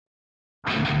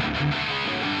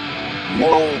Welcome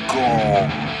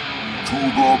to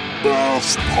the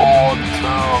best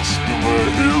podcast in the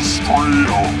history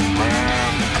of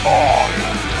mankind.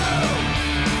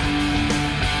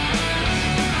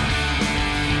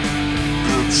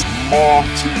 It's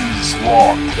Monty's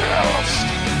Rockcast.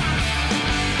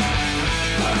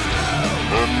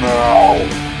 And now,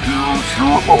 here's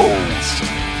your host,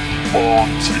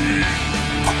 Monty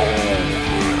Colvin.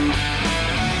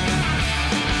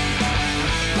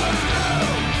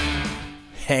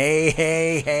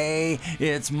 Hey,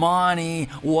 it's Monty.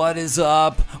 What is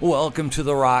up? Welcome to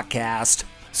the Rockcast.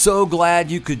 So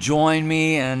glad you could join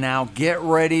me, and now get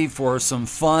ready for some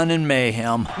fun and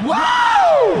mayhem.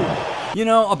 Wow! You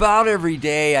know, about every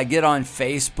day I get on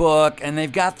Facebook, and they've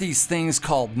got these things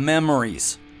called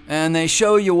memories, and they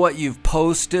show you what you've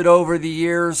posted over the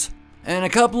years. And a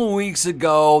couple of weeks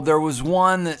ago, there was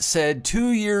one that said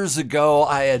 2 years ago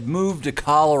I had moved to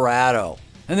Colorado.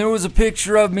 And there was a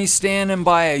picture of me standing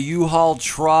by a U-Haul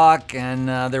truck, and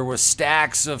there was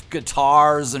stacks of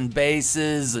guitars and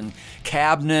basses and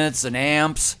cabinets and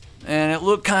amps, and it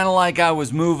looked kind of like I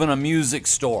was moving a music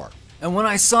store. And when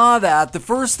I saw that, the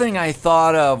first thing I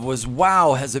thought of was,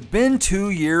 wow, has it been 2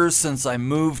 years since I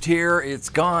moved here? It's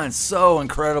gone so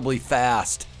incredibly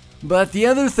fast. But the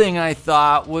other thing I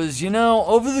thought was, you know,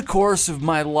 over the course of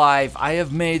my life, I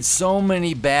have made so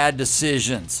many bad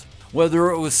decisions.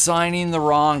 Whether it was signing the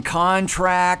wrong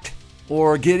contract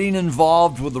or getting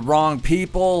involved with the wrong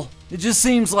people, it just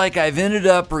seems like I've ended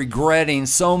up regretting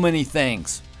so many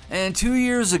things. And 2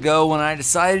 years ago, when I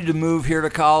decided to move here to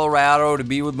Colorado to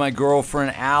be with my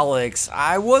girlfriend Alex,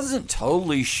 I wasn't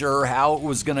totally sure how it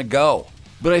was going to go.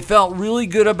 But I felt really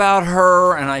good about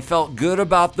her, and I felt good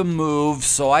about the move,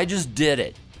 so I just did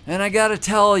it. And I gotta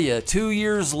tell you, 2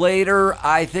 years later,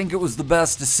 I think it was the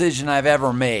best decision I've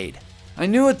ever made. I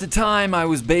knew at the time I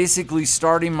was basically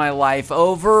starting my life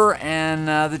over, and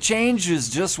the change is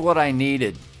just what I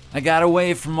needed. I got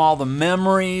away from all the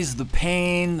memories, the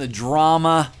pain, the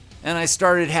drama, and I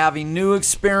started having new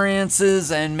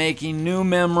experiences and making new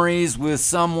memories with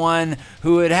someone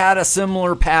who had had a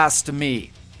similar past to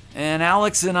me. And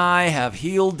Alex and I have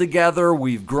healed together,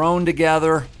 we've grown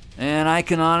together, and I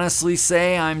can honestly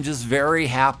say I'm just very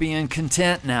happy and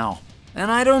content now.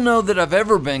 And I don't know that I've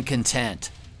ever been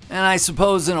content. And I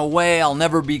suppose in a way I'll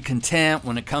never be content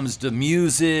when it comes to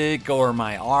music or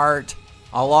my art.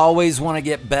 I'll always want to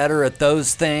get better at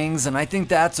those things, and I think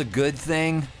that's a good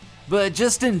thing. But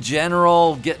just in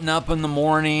general, getting up in the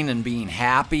morning and being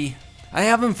happy, I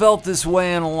haven't felt this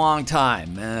way in a long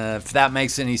time, if that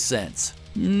makes any sense.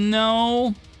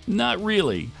 No, not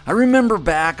really. I remember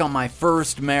back on my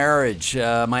first marriage,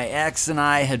 my ex and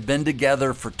I had been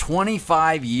together for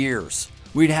 25 years.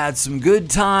 We'd had some good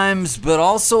times, but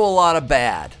also a lot of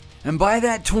bad. And by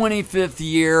that 25th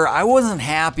year, I wasn't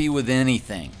happy with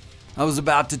anything. I was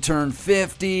about to turn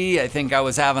 50. I think I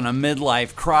was having a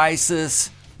midlife crisis.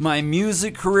 My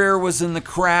music career was in the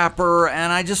crapper,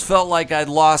 and I just felt like I'd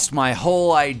lost my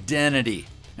whole identity.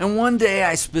 And one day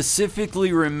I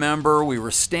specifically remember we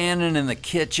were standing in the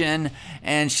kitchen,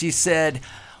 and she said,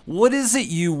 "What is it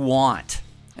you want?"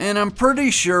 And I'm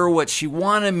pretty sure what she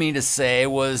wanted me to say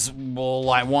was, well,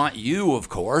 I want you, of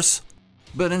course.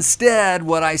 But instead,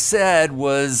 what I said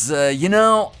was,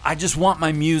 I just want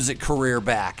my music career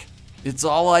back. It's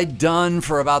all I'd done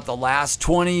for about the last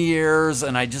 20 years,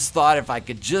 and I just thought if I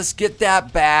could just get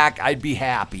that back, I'd be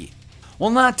happy.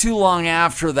 Well, not too long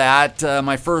after that,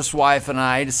 my first wife and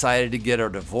I decided to get a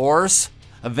divorce.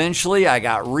 Eventually, I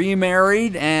got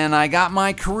remarried, and I got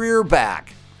my career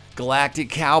back. Galactic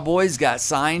Cowboys got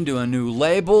signed to a new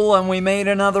label, and we made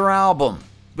another album.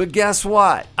 But guess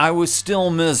what? I was still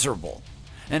miserable.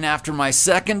 And after my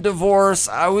second divorce,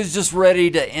 I was just ready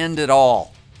to end it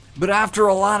all. But after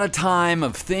a lot of time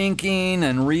of thinking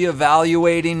and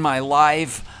reevaluating my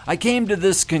life, I came to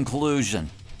this conclusion.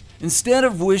 Instead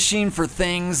of wishing for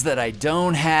things that I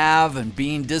don't have and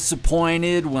being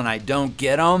disappointed when I don't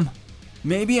get them,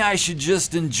 maybe I should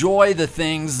just enjoy the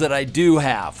things that I do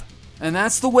have. And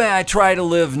that's the way I try to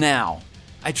live now.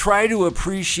 I try to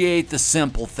appreciate the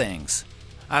simple things.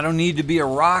 I don't need to be a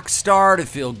rock star to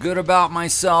feel good about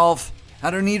myself. I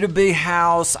don't need a big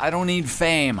house. I don't need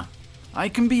fame. I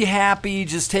can be happy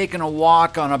just taking a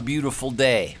walk on a beautiful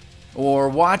day or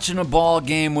watching a ball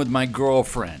game with my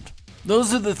girlfriend.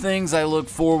 Those are the things I look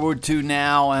forward to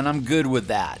now, and I'm good with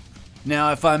that.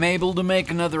 Now, if I'm able to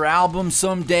make another album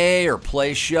someday or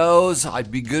play shows, I'd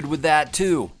be good with that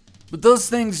too. But those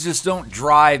things just don't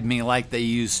drive me like they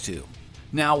used to.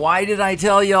 Now, why did I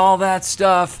tell you all that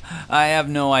stuff? I have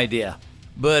no idea.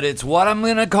 but it's what I'm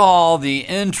going to call the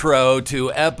intro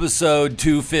to episode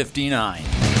 259.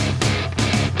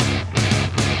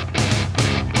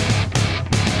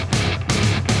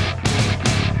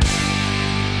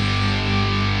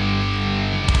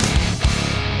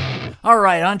 All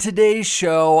right, on today's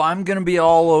show, I'm going to be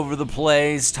all over the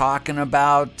place talking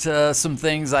about some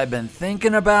things I've been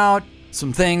thinking about,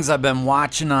 some things I've been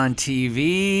watching on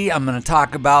TV. I'm going to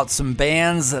talk about some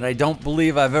bands that I don't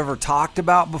believe I've ever talked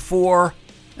about before,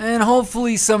 and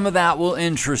hopefully some of that will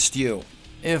interest you.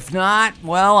 If not,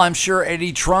 well, I'm sure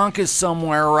Eddie Trunk is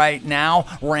somewhere right now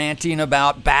ranting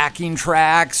about backing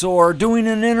tracks or doing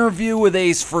an interview with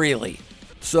Ace Frehley.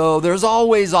 So there's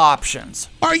always options.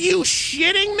 Are you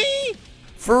shitting me?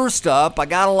 First up, I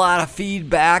got a lot of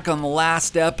feedback on the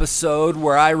last episode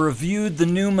where I reviewed the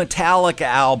new Metallica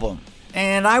album.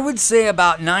 And I would say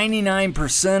about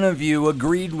 99% of you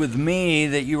agreed with me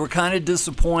that you were kind of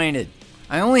disappointed.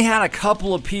 I only had a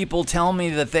couple of people tell me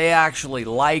that they actually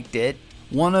liked it.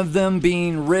 One of them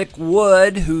being Rick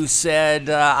Wood, who said,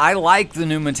 I like the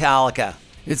new Metallica.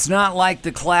 It's not like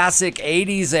the classic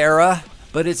 80s era,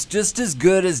 but it's just as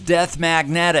good as Death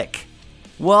Magnetic.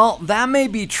 Well, that may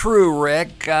be true,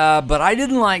 Rick, but I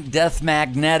didn't like Death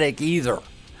Magnetic either.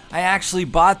 I actually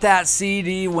bought that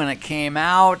CD when it came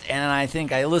out, and I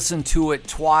think I listened to it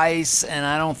twice, and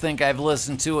I don't think I've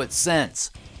listened to it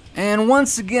since. And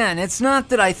once again, it's not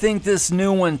that I think this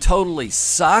new one totally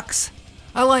sucks.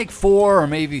 I like 4 or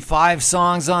maybe 5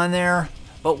 songs on there,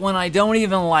 but when I don't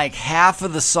even like half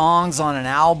of the songs on an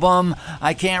album,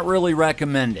 I can't really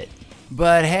recommend it.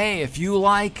 But hey, if you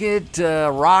like it,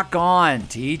 rock on,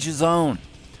 to each his own.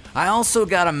 I also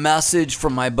got a message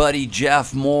from my buddy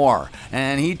Jeff Moore,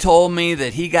 and he told me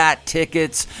that he got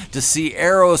tickets to see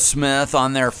Aerosmith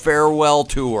on their farewell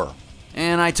tour.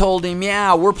 And I told him,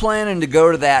 yeah, we're planning to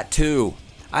go to that too.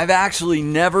 I've actually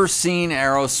never seen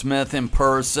Aerosmith in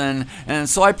person, and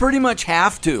so I pretty much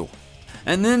have to.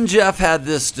 And then Jeff had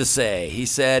this to say. He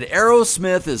said,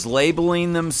 Aerosmith is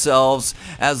labeling themselves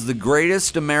as the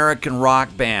greatest American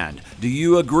rock band. Do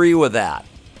you agree with that?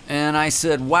 And I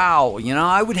said, wow,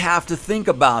 I would have to think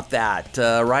about that.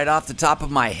 Right off the top of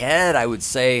my head, I would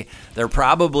say they're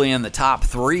probably in the top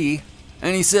 3.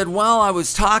 And he said, well, I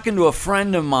was talking to a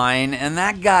friend of mine, and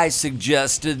that guy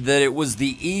suggested that it was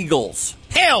the Eagles.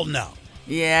 Hell no.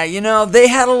 Yeah, they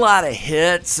had a lot of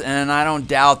hits, and I don't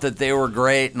doubt that they were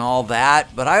great and all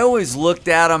that, but I always looked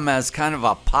at them as kind of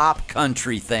a pop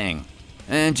country thing.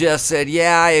 And Jeff said,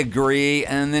 yeah, I agree.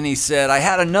 And then he said, I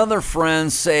had another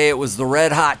friend say it was the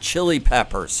Red Hot Chili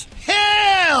Peppers.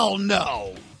 Hell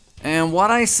no. And what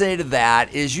I say to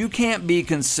that is you can't be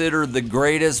considered the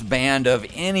greatest band of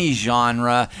any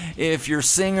genre if your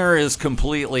singer is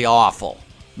completely awful.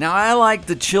 Now, I liked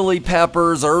the Chili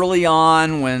Peppers early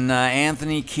on when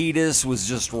Anthony Kiedis was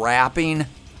just rapping.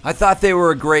 I thought they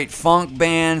were a great funk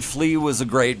band. Flea was a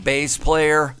great bass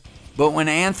player. But when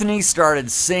Anthony started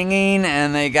singing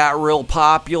and they got real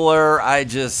popular, I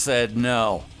just said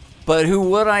no. But who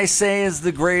would I say is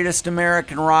the greatest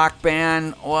American rock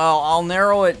band? Well, I'll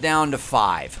narrow it down to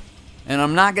 5. And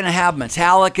I'm not going to have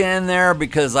Metallica in there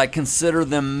because I consider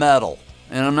them metal.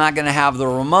 And I'm not going to have the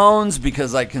Ramones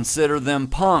because I consider them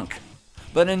punk.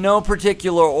 But in no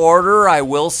particular order, I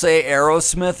will say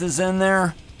Aerosmith is in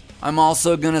there. I'm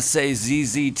also going to say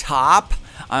ZZ Top.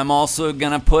 I'm also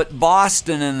going to put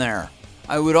Boston in there.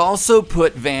 I would also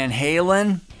put Van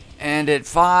Halen. And at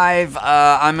 5,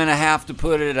 I'm going to have to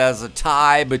put it as a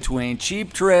tie between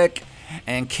Cheap Trick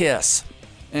and Kiss.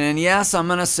 And yes, I'm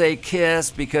going to say Kiss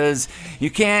because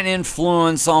you can't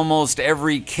influence almost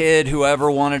every kid who ever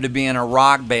wanted to be in a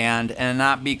rock band and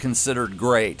not be considered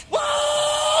great. All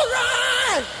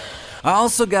right. I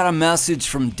also got a message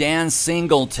from Dan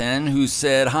Singleton who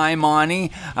said, hi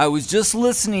Monty, I was just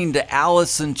listening to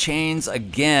Alice in Chains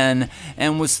again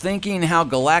and was thinking how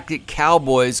Galactic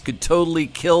Cowboys could totally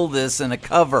kill this in a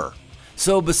cover.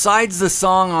 So besides the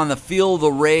song on the Feel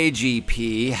the Rage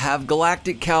EP, have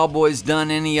Galactic Cowboys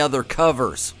done any other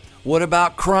covers? What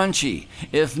about Crunchy?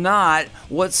 If not,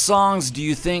 what songs do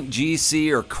you think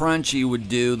GC or Crunchy would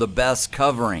do the best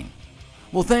covering?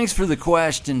 Well, thanks for the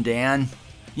question, Dan.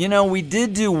 We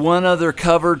did do one other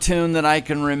cover tune that I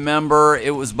can remember.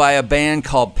 It was by a band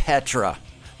called Petra.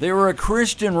 They were a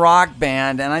Christian rock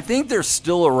band, and I think they're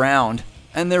still around.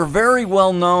 And they're very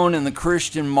well known in the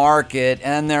Christian market,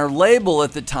 and their label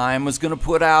at the time was going to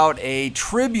put out a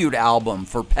tribute album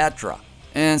for Petra.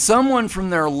 And someone from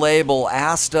their label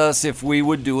asked us if we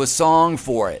would do a song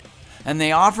for it. And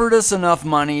they offered us enough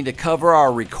money to cover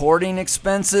our recording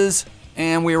expenses,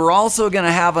 and we were also going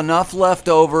to have enough left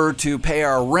over to pay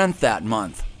our rent that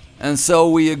month. And so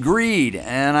we agreed,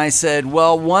 and I said,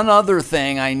 well, one other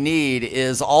thing I need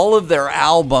is all of their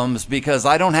albums because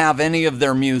I don't have any of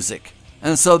their music.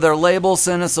 And so their label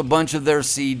sent us a bunch of their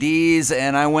CDs,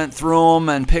 and I went through them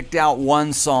and picked out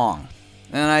one song.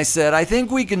 And I said, I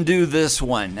think we can do this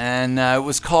one, and it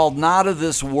was called Not of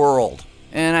This World.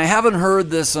 And I haven't heard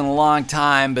this in a long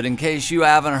time, but in case you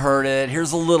haven't heard it,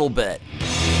 here's a little bit.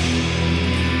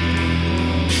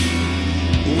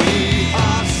 We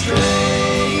are strangers.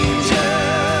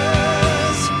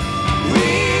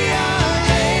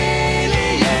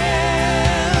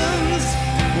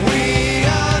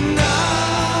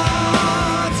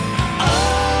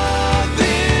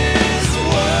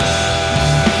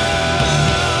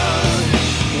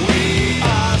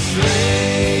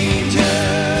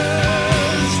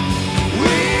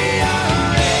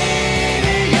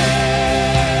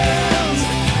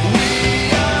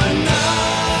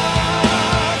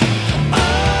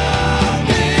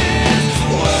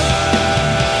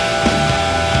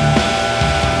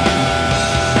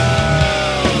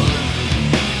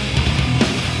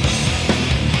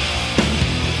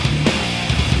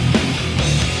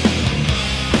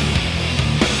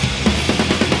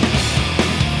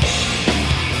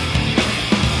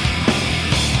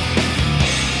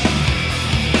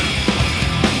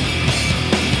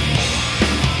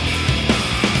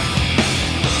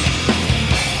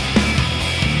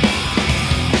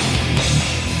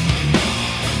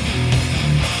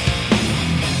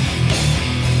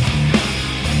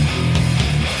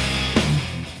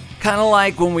 Kind of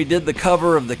like when we did the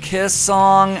cover of the Kiss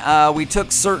song, we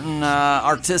took certain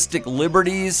artistic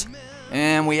liberties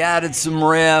and we added some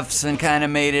riffs and kind of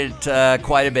made it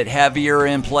quite a bit heavier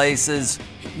in places.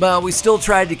 But we still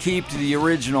tried to keep to the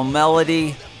original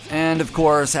melody and, of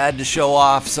course, had to show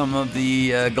off some of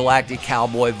the Galactic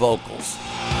Cowboy vocals.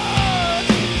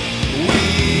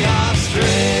 We are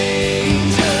strangers.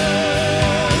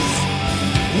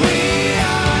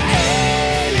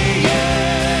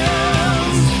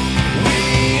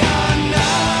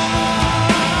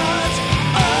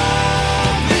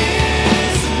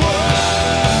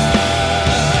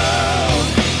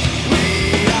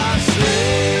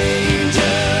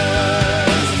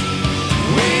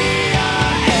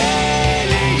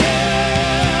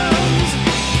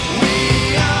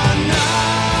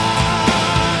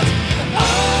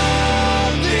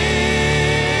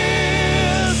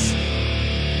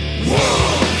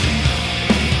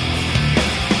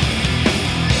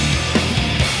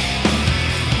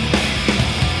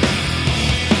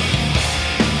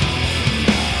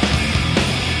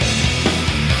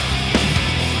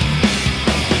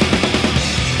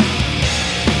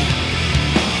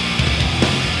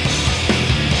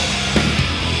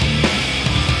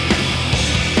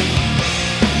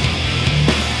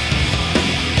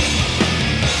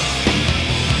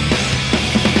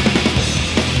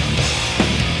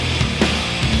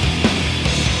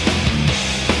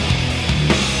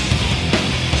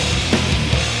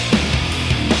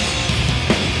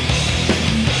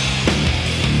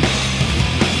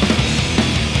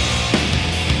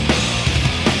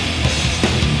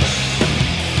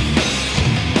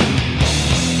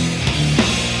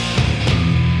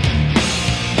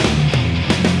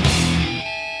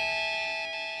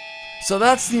 So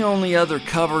that's the only other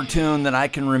cover tune that I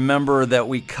can remember that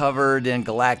we covered in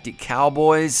Galactic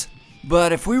Cowboys.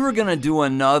 But if we were going to do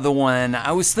another one,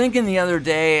 I was thinking the other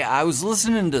day, I was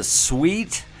listening to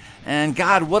Sweet, and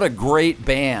God, what a great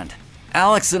band.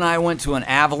 Alex and I went to an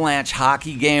Avalanche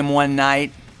hockey game one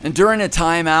night, and during a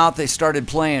timeout, they started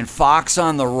playing Fox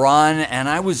on the Run, and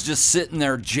I was just sitting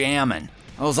there jamming.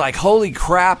 I was like, holy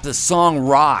crap, this song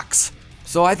rocks.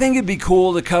 So I think it'd be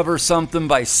cool to cover something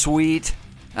by Sweet.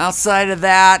 Outside of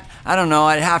that, I don't know,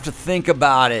 I'd have to think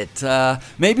about it.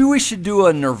 Maybe we should do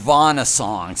a Nirvana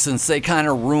song since they kind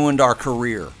of ruined our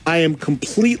career. I am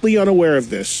completely unaware of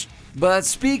this. But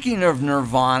speaking of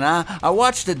Nirvana, I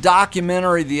watched a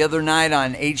documentary the other night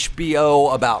on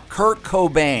HBO about Kurt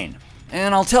Cobain.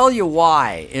 And I'll tell you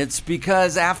why. It's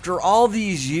because after all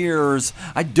these years,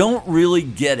 I don't really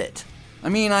get it. I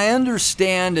mean, I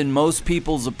understand in most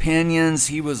people's opinions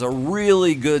he was a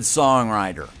really good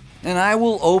songwriter. And I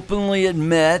will openly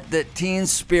admit that Teen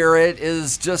Spirit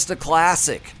is just a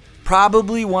classic.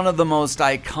 Probably one of the most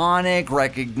iconic,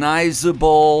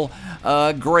 recognizable,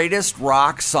 greatest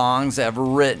rock songs ever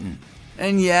written.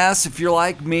 And yes, if you're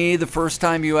like me, the first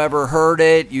time you ever heard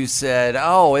it, you said,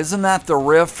 oh, isn't that the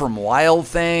riff from Wild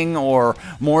Thing or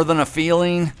More Than a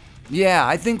Feeling? Yeah,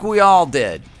 I think we all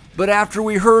did. But after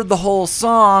we heard the whole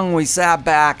song, we sat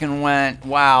back and went,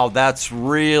 wow, that's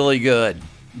really good.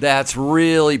 That's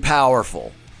really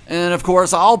powerful. And of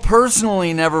course, I'll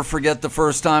personally never forget the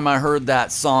first time I heard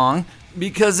that song,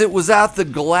 because it was at the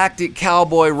Galactic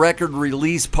Cowboy record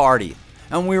release party.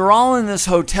 And we were all in this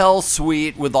hotel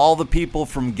suite with all the people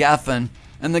from Geffen.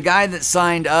 And the guy that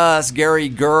signed us, Gary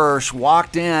Gersh,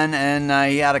 walked in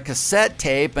and he had a cassette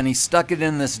tape and he stuck it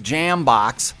in this jam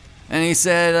box. And he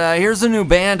said, here's a new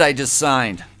band I just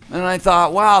signed. And I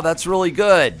thought, wow, that's really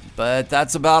good. But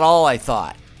that's about all I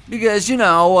thought. Because,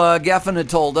 Geffen had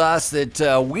told us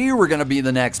that we were going to be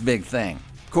the next big thing.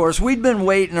 Of course, we'd been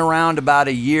waiting around about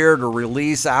a year to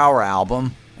release our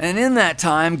album. And in that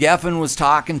time, Geffen was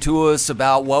talking to us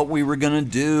about what we were going to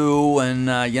do and,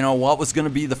 what was going to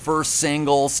be the first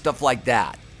single, stuff like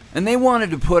that. And they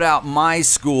wanted to put out My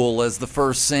School as the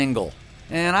first single.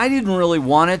 And I didn't really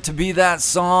want it to be that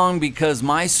song because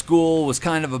My School was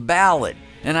kind of a ballad.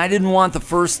 And I didn't want the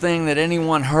first thing that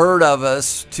anyone heard of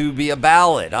us to be a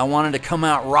ballad. I wanted to come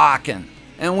out rockin'.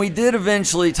 And we did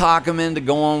eventually talk them into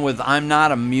going with I'm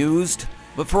Not Amused.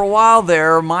 But for a while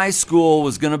there, My School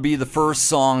was going to be the first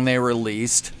song they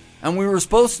released. And we were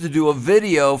supposed to do a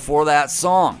video for that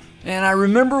song. And I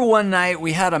remember one night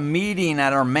we had a meeting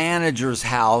at our manager's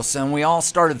house and we all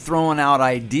started throwing out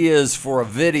ideas for a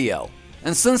video.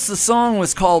 And since the song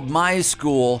was called My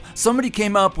School, somebody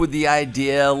came up with the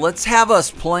idea, let's have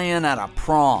us playing at a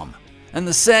prom. And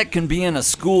the set can be in a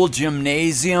school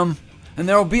gymnasium. And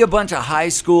there will be a bunch of high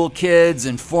school kids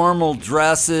in formal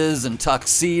dresses and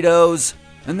tuxedos.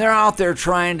 And they're out there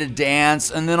trying to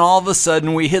dance. And then all of a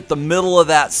sudden we hit the middle of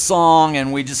that song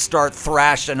and we just start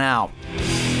thrashing out.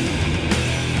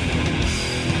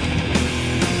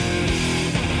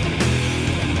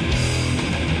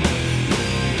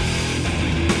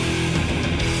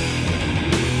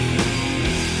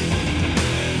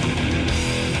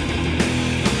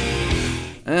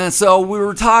 And so we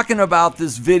were talking about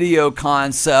this video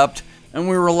concept, and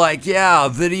we were like, yeah, a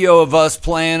video of us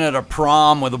playing at a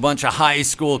prom with a bunch of high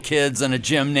school kids in a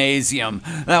gymnasium.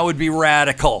 That would be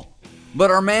radical.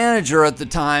 But our manager at the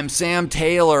time, Sam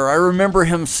Taylor, I remember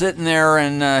him sitting there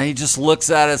and he just looks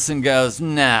at us and goes,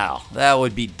 no, that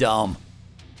would be dumb.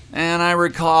 And I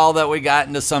recall that we got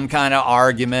into some kind of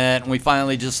argument and we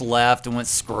finally just left and went,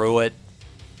 screw it.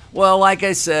 Well, like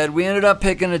I said, we ended up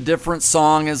picking a different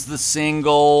song as the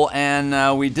single,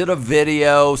 and we did a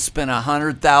video, spent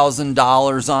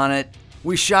 $100,000 on it.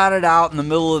 We shot it out in the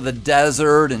middle of the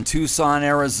desert in Tucson,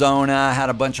 Arizona, had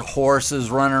a bunch of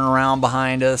horses running around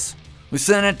behind us. We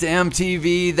sent it to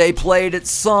MTV, they played it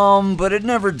some, but it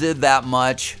never did that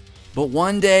much. But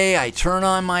one day I turn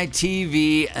on my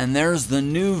TV and there's the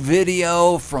new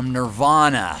video from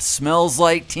Nirvana, Smells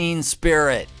Like Teen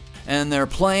Spirit. And they're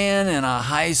playing in a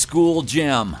high school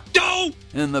gym.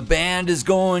 And the band is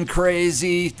going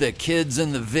crazy. The kids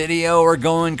in the video are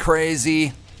going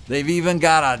crazy. They've even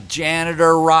got a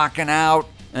janitor rocking out.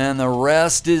 And the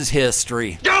rest is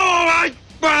history.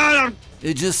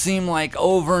 It just seemed like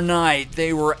overnight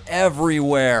they were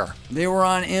everywhere. They were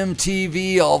on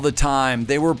MTV all the time.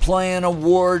 They were playing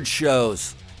award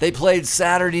shows. They played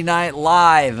Saturday Night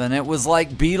Live and it was like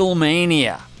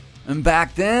Beatlemania. And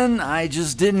back then, I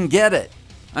just didn't get it.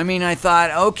 I mean, I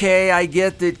thought, okay, I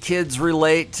get that kids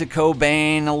relate to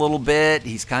Cobain a little bit.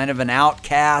 He's kind of an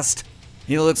outcast.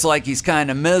 He looks like he's kind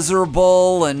of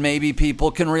miserable, and maybe people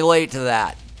can relate to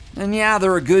that. And yeah,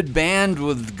 they're a good band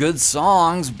with good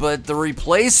songs, but the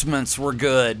Replacements were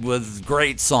good with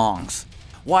great songs.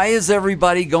 Why is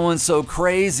everybody going so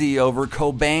crazy over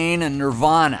Cobain and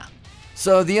Nirvana?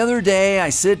 So the other day I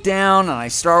sit down and I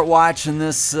start watching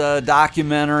this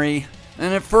documentary.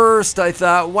 And at first I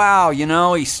thought, wow,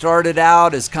 he started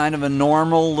out as kind of a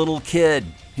normal little kid.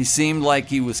 He seemed like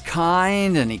he was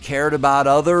kind and he cared about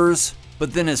others.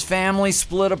 But then his family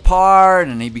split apart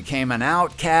and he became an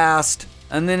outcast.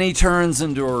 And then he turns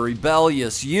into a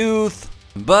rebellious youth.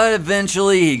 But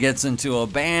eventually he gets into a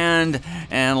band.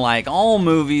 And like all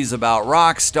movies about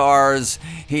rock stars,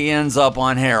 he ends up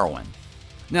on heroin.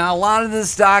 Now, a lot of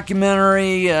this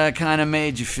documentary kind of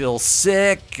made you feel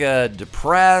sick,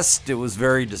 depressed. It was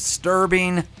very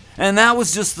disturbing. And that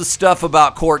was just the stuff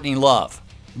about Courtney Love.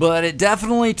 But it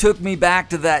definitely took me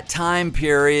back to that time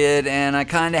period, and I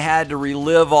kind of had to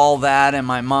relive all that in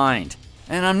my mind.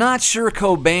 And I'm not sure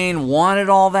Cobain wanted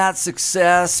all that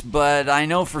success, but I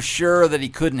know for sure that he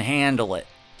couldn't handle it.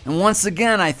 And once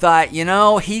again, I thought,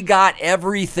 he got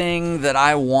everything that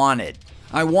I wanted.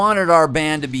 I wanted our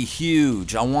band to be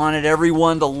huge. I wanted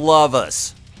everyone to love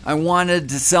us. I wanted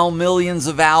to sell millions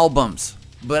of albums.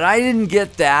 But I didn't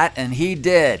get that, and he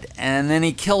did. And then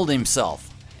he killed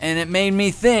himself. And it made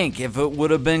me think, if it would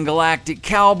have been Galactic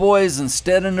Cowboys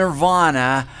instead of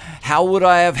Nirvana, how would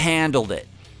I have handled it?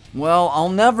 Well, I'll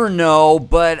never know,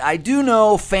 but I do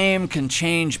know fame can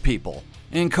change people.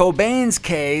 In Cobain's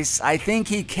case, I think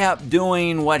he kept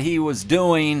doing what he was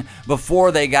doing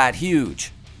before they got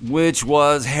huge, which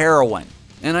was heroin.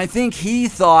 And I think he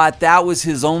thought that was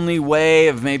his only way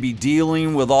of maybe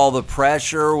dealing with all the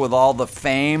pressure, with all the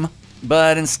fame,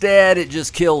 but instead it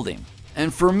just killed him.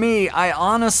 And for me, I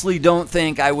honestly don't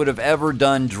think I would have ever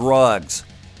done drugs.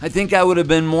 I think I would have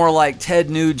been more like Ted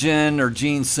Nugent or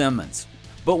Gene Simmons.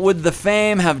 But would the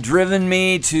fame have driven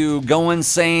me to go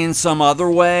insane some other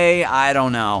way? I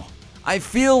don't know. I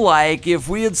feel like if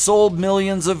we had sold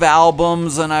millions of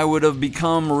albums and I would have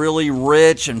become really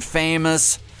rich and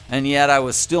famous, and yet I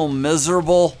was still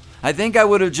miserable, I think I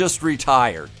would have just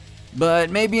retired. But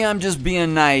maybe I'm just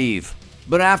being naive.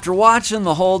 But after watching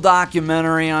the whole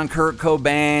documentary on Kurt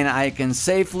Cobain, I can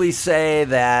safely say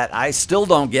that I still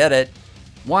don't get it.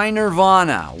 Why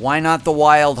Nirvana? Why not the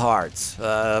Wild Hearts?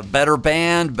 Better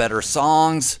band, better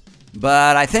songs.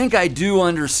 But I think I do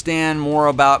understand more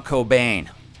about Cobain.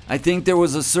 I think there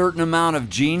was a certain amount of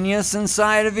genius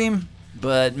inside of him,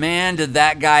 but man, did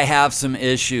that guy have some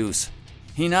issues.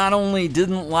 He not only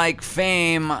didn't like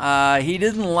fame, he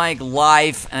didn't like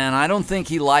life, and I don't think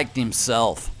he liked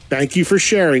himself. Thank you for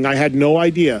sharing. I had no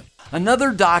idea.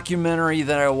 Another documentary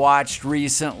that I watched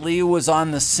recently was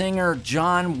on the singer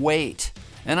John Waite.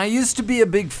 And I used to be a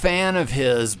big fan of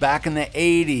his back in the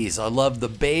 80s. I loved the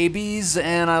Babies,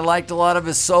 and I liked a lot of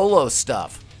his solo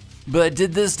stuff. But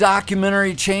did this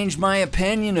documentary change my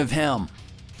opinion of him?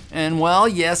 And well,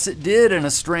 yes it did in a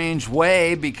strange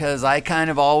way, because I kind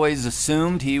of always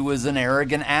assumed he was an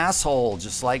arrogant asshole,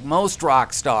 just like most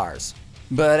rock stars.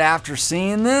 But after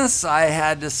seeing this, I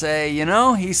had to say,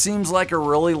 he seems like a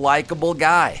really likable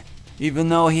guy. Even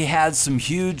though he had some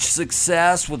huge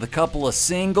success with a couple of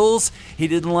singles, he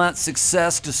didn't let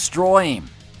success destroy him.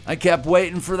 I kept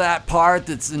waiting for that part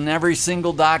that's in every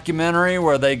single documentary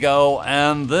where they go,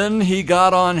 and then he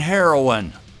got on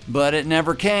heroin. But it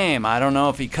never came. I don't know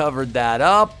if he covered that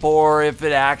up or if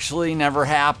it actually never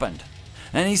happened.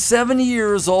 And he's 70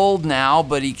 years old now,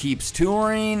 but he keeps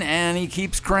touring and he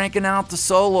keeps cranking out the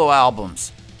solo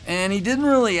albums. And he didn't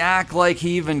really act like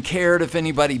he even cared if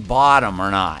anybody bought him or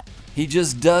not. He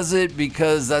just does it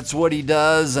because that's what he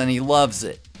does and he loves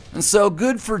it. And so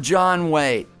good for John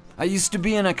Waite. I used to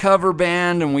be in a cover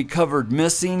band and we covered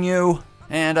Missing You.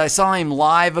 And I saw him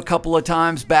live a couple of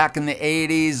times back in the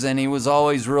 80s and he was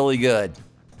always really good.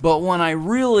 But when I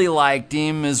really liked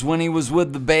him is when he was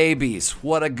with the Babies.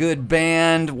 What a good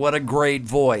band, what a great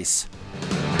voice.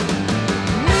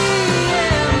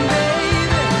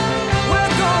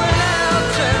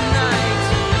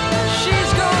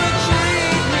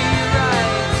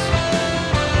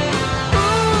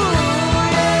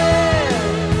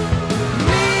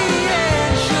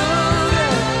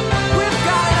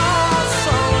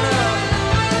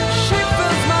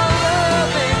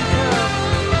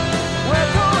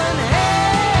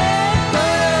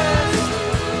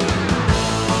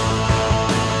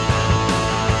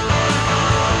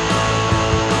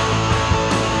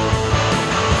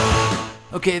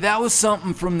 Okay, that was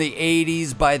something from the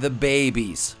 80s by the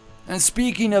Babies. And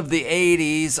speaking of the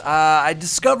 80s, I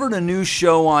discovered a new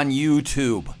show on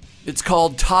YouTube. It's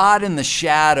called Todd in the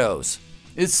Shadows.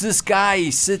 It's this guy,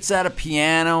 he sits at a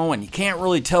piano and you can't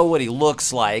really tell what he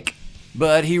looks like,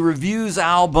 but he reviews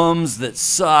albums that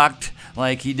sucked,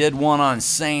 like he did one on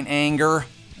Saint Anger,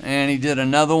 and he did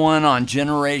another one on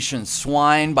Generation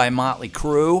Swine by Motley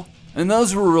Crue, and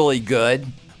those were really good.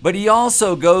 But he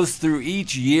also goes through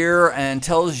each year and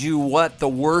tells you what the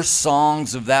worst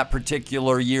songs of that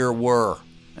particular year were.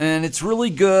 And it's really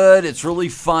good, it's really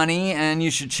funny, and you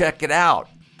should check it out.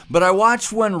 But I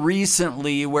watched one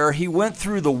recently where he went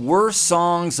through the worst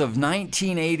songs of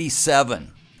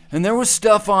 1987. And there was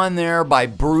stuff on there by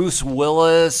Bruce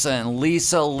Willis and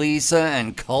Lisa Lisa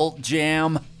and Cult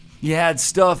Jam. You had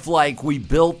stuff like We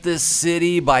Built This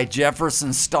City by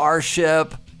Jefferson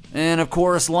Starship. And of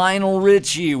course, Lionel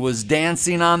Richie was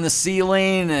dancing on the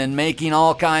ceiling and making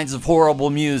all kinds of horrible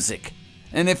music.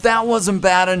 And if that wasn't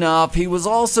bad enough, he was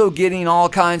also getting all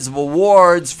kinds of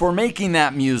awards for making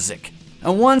that music.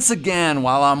 And once again,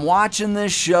 while I'm watching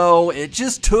this show, it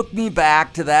just took me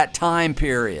back to that time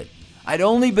period. I'd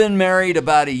only been married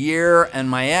about a year, and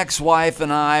my ex-wife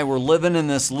and I were living in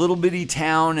this little bitty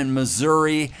town in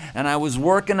Missouri, and I was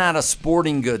working at a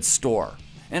sporting goods store.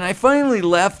 And I finally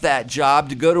left that job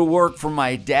to go to work for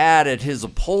my dad at his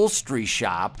upholstery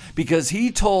shop because he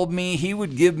told me he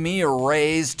would give me a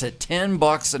raise to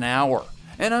 $10 an hour.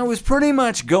 And I was pretty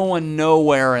much going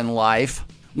nowhere in life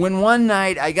when one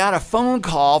night I got a phone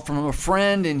call from a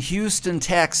friend in Houston,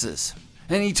 Texas.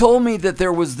 And he told me that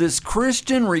there was this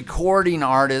Christian recording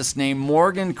artist named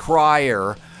Morgan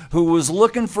Cryer who was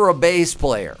looking for a bass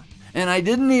player. And I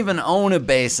didn't even own a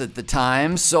bass at the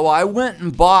time, so I went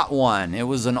and bought one. It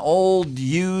was an old,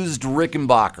 used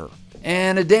Rickenbacker.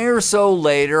 And a day or so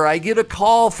later, I get a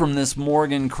call from this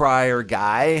Morgan Cryer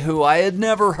guy who I had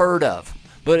never heard of.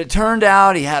 But it turned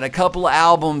out he had a couple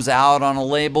albums out on a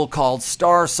label called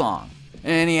Star Song.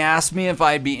 And he asked me if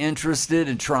I'd be interested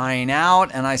in trying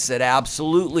out, and I said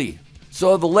absolutely.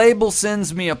 So the label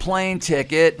sends me a plane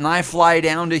ticket, and I fly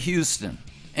down to Houston.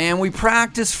 And we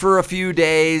practiced for a few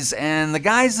days, and the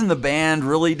guys in the band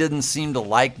really didn't seem to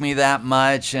like me that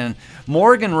much, and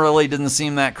Morgan really didn't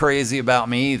seem that crazy about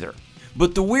me either.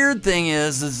 But the weird thing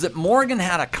is that Morgan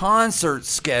had a concert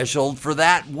scheduled for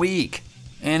that week,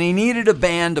 and he needed a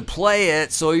band to play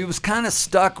it, so he was kind of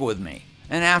stuck with me.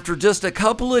 And after just a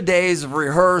couple of days of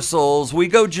rehearsals, we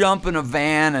go jump in a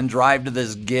van and drive to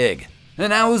this gig.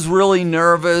 And I was really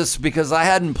nervous because I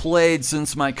hadn't played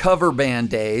since my cover band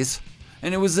days.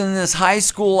 And it was in this high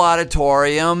school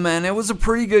auditorium, and it was a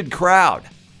pretty good crowd.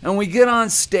 And we get on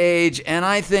stage, and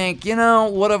I think,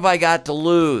 what have I got to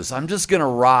lose? I'm just gonna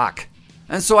rock.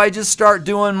 And so I just start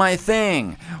doing my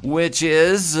thing, which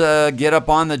is get up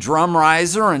on the drum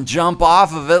riser and jump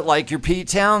off of it like you're Pete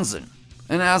Townsend.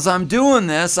 And as I'm doing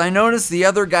this, I notice the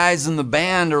other guys in the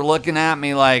band are looking at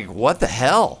me like, what the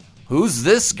hell? Who's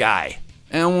this guy?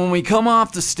 And when we come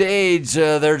off the stage,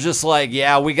 they're just like,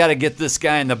 yeah, we got to get this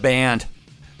guy in the band.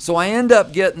 So I end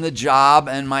up getting the job,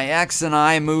 and my ex and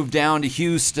I moved down to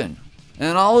Houston.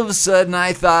 And all of a sudden,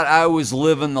 I thought I was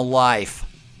living the life.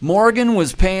 Morgan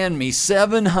was paying me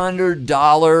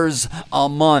 $700 a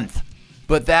month,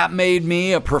 but that made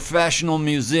me a professional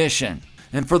musician.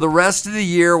 And for the rest of the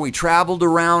year, we traveled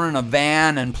around in a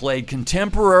van and played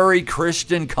contemporary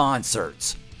Christian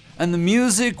concerts. And the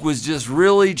music was just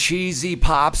really cheesy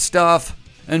pop stuff.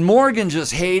 And Morgan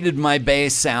just hated my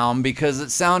bass sound because it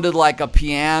sounded like a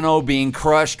piano being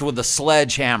crushed with a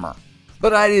sledgehammer.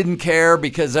 But I didn't care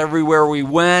because everywhere we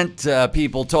went,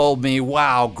 people told me,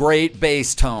 wow, great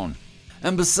bass tone.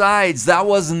 And besides, that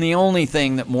wasn't the only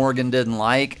thing that Morgan didn't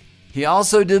like. He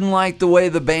also didn't like the way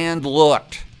the band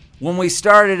looked. When we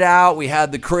started out, we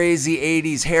had the crazy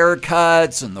 80s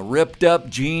haircuts and the ripped up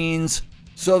jeans.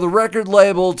 So the record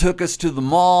label took us to the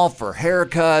mall for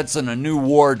haircuts and a new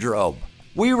wardrobe.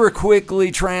 We were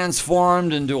quickly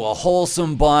transformed into a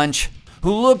wholesome bunch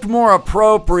who looked more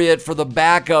appropriate for the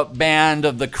backup band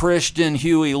of the Christian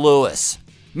Huey Lewis.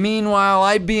 Meanwhile,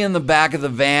 I'd be in the back of the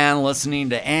van listening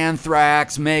to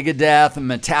Anthrax, Megadeth, and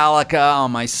Metallica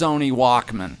on my Sony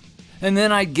Walkman. And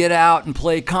then I'd get out and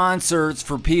play concerts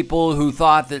for people who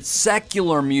thought that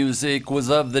secular music was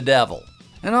of the devil.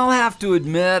 And I'll have to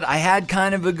admit, I had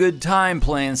kind of a good time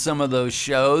playing some of those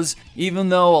shows, even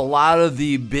though a lot of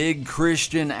the big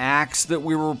Christian acts that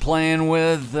we were playing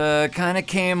with kind of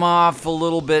came off a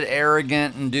little bit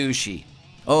arrogant and douchey.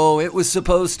 Oh, it was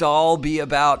supposed to all be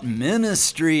about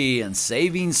ministry and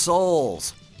saving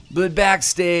souls. But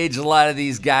backstage, a lot of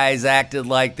these guys acted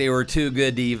like they were too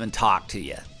good to even talk to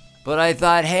you. But I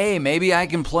thought, hey, maybe I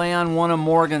can play on one of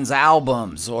Morgan's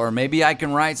albums, or maybe I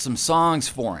can write some songs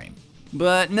for him.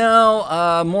 But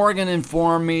no, Morgan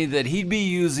informed me that he'd be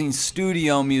using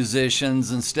studio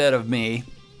musicians instead of me.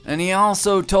 And he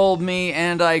also told me,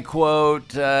 and I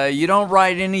quote, you don't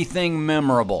write anything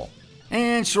memorable.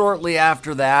 And shortly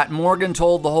after that, Morgan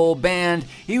told the whole band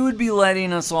he would be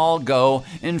letting us all go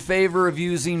in favor of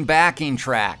using backing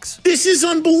tracks. This is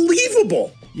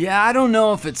unbelievable. Yeah, I don't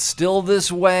know if it's still this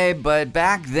way, but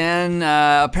back then,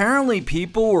 apparently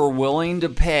people were willing to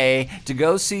pay to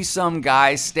go see some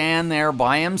guy stand there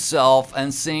by himself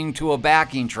and sing to a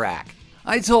backing track.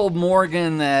 I told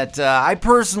Morgan that I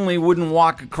personally wouldn't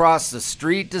walk across the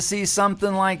street to see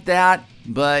something like that,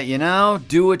 but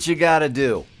do what you gotta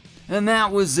do. And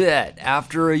that was it.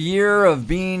 After a year of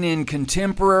being in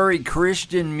contemporary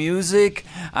Christian music,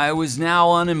 I was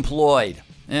now unemployed.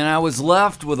 And I was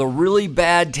left with a really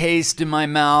bad taste in my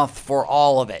mouth for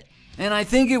all of it. And I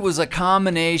think it was a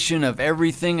combination of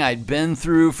everything I'd been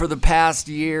through for the past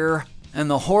year and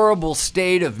the horrible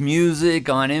state of music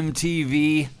on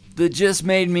MTV that just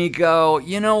made me go,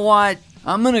 you know what?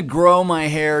 I'm going to grow my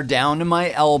hair down to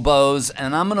my elbows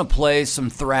and I'm going to play some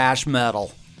thrash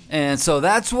metal. And so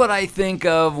that's what I think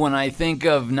of when I think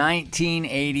of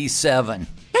 1987.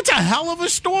 That's a hell of a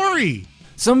story.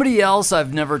 Somebody else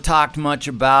I've never talked much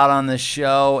about on this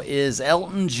show is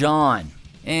Elton John.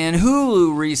 And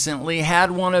Hulu recently had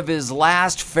one of his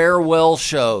last farewell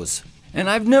shows. And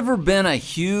I've never been a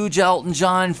huge Elton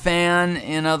John fan.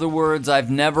 In other words,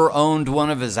 I've never owned one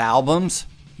of his albums.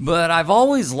 but I've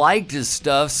always liked his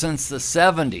stuff since the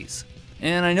 70s.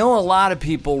 And I know a lot of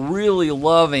people really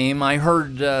love him. I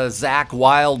heard Zakk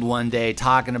Wylde one day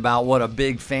talking about what a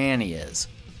big fan he is.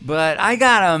 But I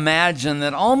gotta imagine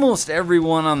that almost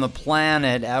everyone on the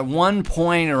planet at one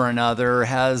point or another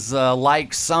has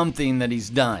liked something that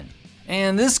he's done.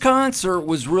 And this concert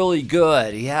was really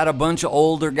good. He had a bunch of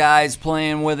older guys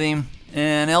playing with him,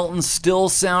 and Elton still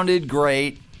sounded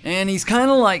great. And he's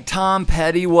kind of like Tom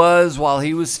Petty was while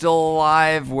he was still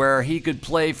alive, where he could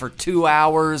play for 2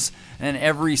 hours and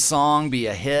every song be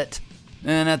a hit.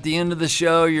 And at the end of the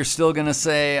show, you're still gonna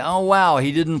say, oh wow,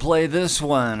 he didn't play this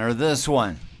one or this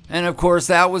one. And of course,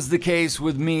 that was the case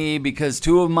with me because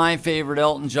 2 of my favorite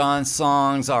Elton John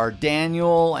songs are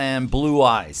Daniel and Blue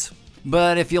Eyes.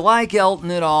 But if you like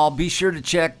Elton at all, be sure to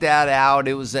check that out.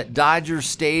 It was at Dodger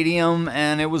Stadium,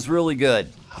 and it was really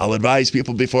good. I'll advise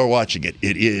people before watching it.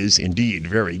 It is indeed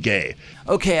very gay.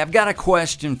 Okay, I've got a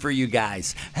question for you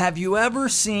guys. Have you ever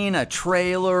seen a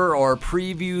trailer or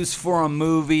previews for a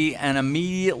movie and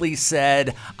immediately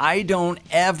said, I don't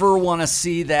ever want to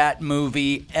see that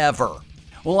movie ever?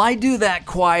 Well, I do that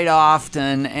quite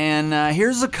often, and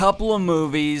here's a couple of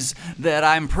movies that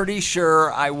I'm pretty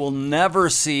sure I will never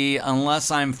see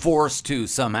unless I'm forced to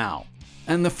somehow.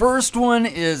 And the first one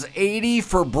is 80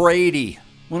 for Brady.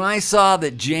 When I saw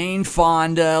that Jane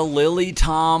Fonda, Lily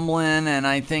Tomlin, and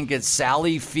I think it's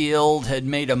Sally Field had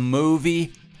made a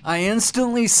movie, I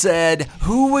instantly said,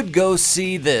 who would go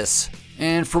see this?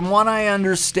 And from what I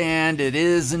understand, it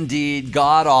is indeed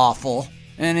god-awful.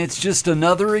 And it's just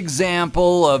another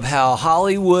example of how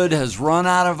Hollywood has run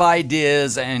out of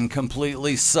ideas and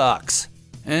completely sucks.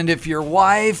 And if your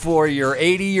wife or your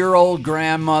 80-year-old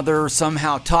grandmother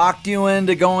somehow talked you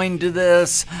into going to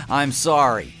this, I'm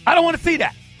sorry. I don't want to see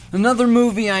that. Another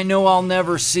movie I know I'll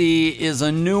never see is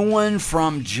a new one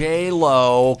from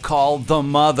J-Lo called The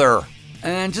Mother.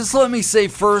 And just let me say,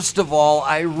 first of all,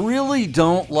 I really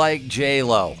don't like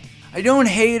J-Lo. I don't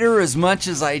hate her as much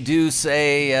as I do,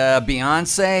 say,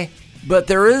 Beyonce, but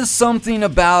there is something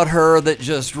about her that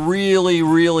just really,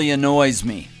 really annoys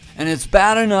me. And it's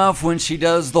bad enough when she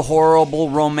does the horrible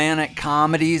romantic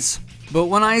comedies, but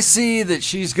when I see that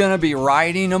she's gonna be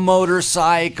riding a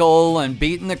motorcycle and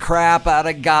beating the crap out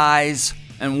of guys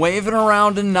and waving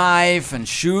around a knife and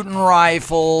shooting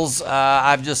rifles,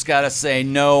 I've just gotta say,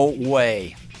 no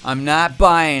way. I'm not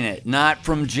buying it, not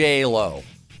from J-Lo.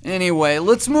 Anyway,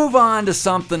 let's move on to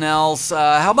something else.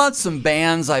 How about some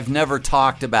bands I've never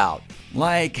talked about?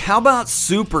 Like, how about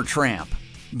Supertramp?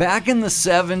 Back in the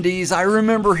 70s, I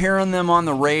remember hearing them on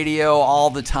the radio all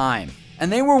the time.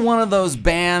 And they were one of those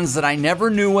bands that I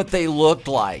never knew what they looked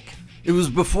like. It was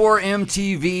before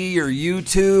MTV or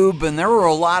YouTube, and there were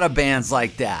a lot of bands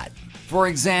like that. For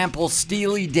example,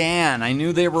 Steely Dan. I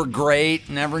knew they were great,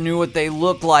 never knew what they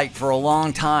looked like for a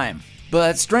long time.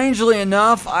 But strangely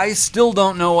enough, I still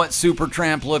don't know what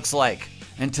Supertramp looks like.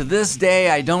 And to this day,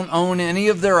 I don't own any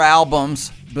of their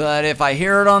albums, but if I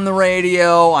hear it on the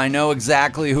radio, I know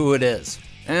exactly who it is.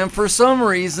 And for some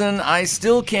reason, I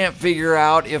still can't figure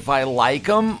out if I like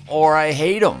them or I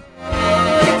hate them.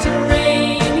 It's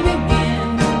raining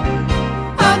again.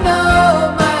 I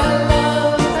know my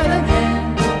love's at an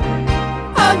end.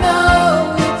 I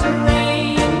know it's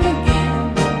raining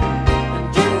again.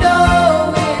 And you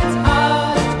know it's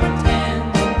hard to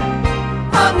pretend.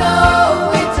 I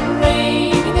know it's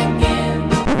raining again.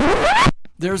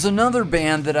 There's another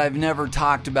band that I've never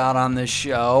talked about on this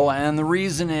show, and the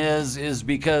reason is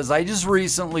because I just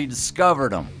recently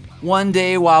discovered them. One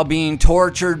day while being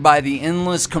tortured by the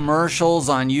endless commercials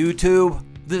on YouTube,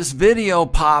 this video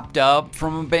popped up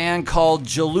from a band called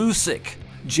Jelusick,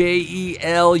 Jelusick.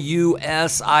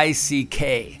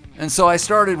 And so I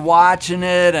started watching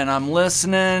it and I'm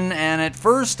listening, and at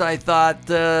first I thought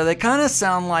they kind of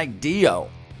sound like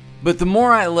Dio. But the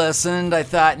more I listened, I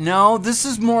thought, no, this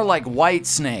is more like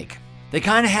Whitesnake. They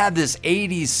kind of had this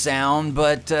 80s sound,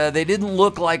 but they didn't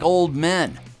look like old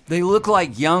men. They looked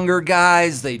like younger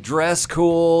guys, they dressed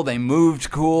cool, they moved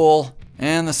cool,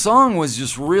 and the song was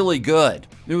just really good.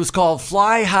 It was called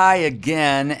Fly High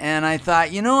Again, and I thought,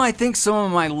 I think some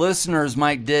of my listeners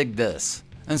might dig this.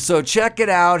 And so check it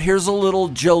out, here's a little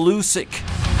Jelusick.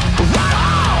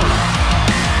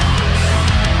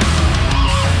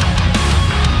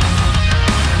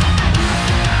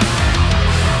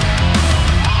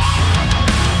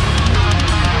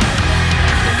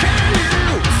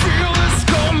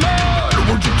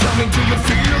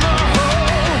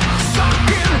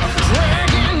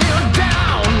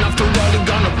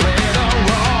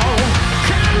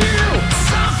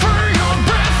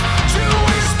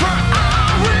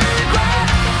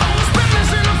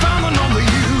 On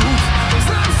the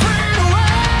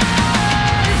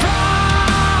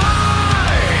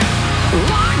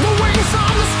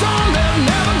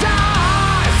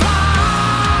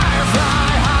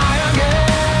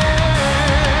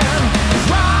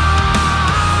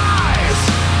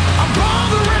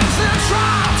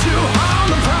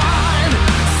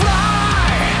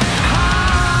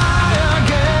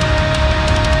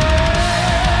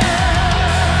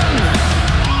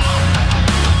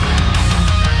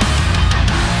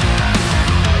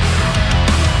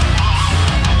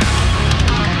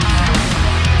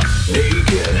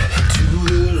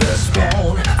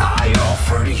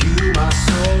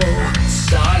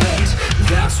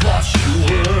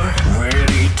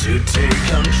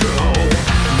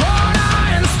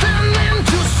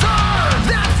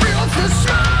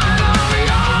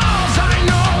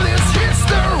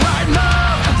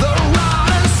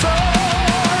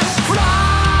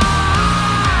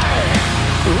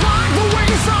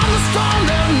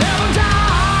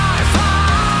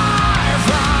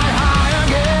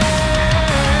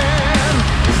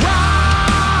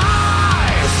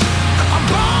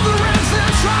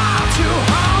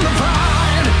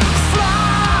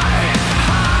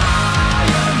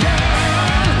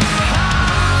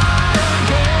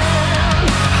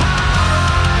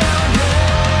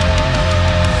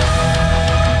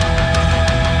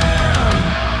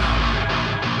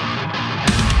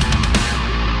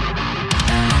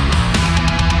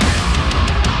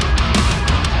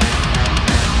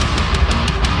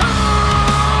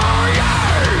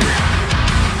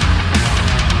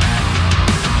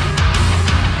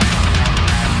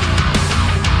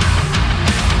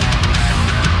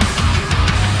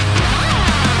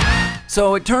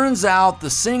So it turns out the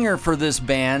singer for this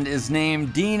band is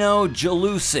named Dino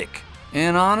Jalusic.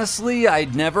 And honestly,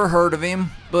 I'd never heard of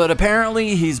him, but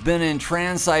apparently he's been in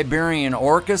Trans-Siberian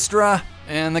Orchestra,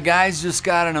 and the guy's just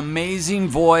got an amazing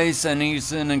voice, and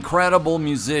he's an incredible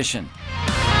musician.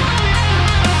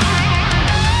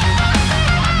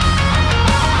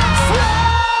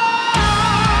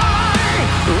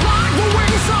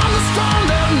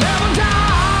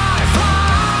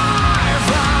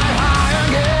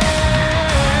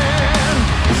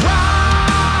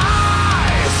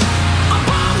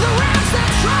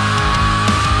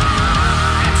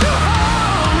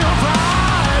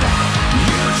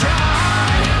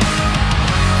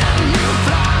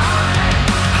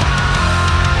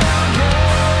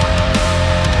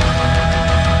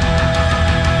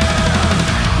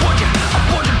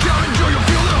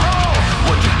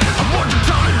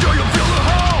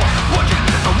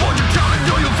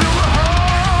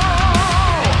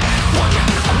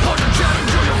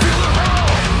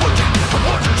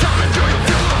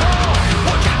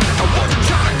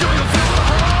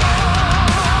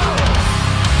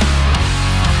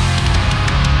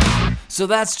 So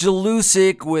that's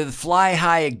Jalusic with Fly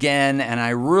High Again, and I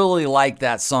really like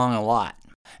that song a lot.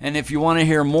 And if you want to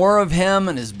hear more of him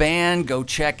and his band, go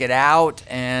check it out.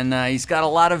 And he's got a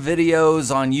lot of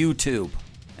videos on YouTube.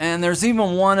 And there's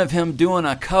even one of him doing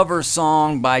a cover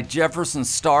song by Jefferson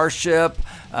Starship,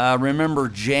 Remember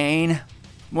Jane?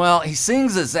 Well, he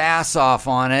sings his ass off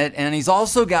on it, and he's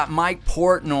also got Mike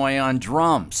Portnoy on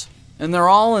drums. And they're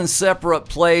all in separate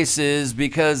places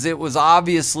because it was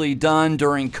obviously done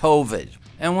during COVID.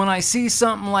 And when I see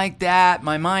something like that,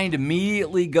 my mind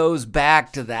immediately goes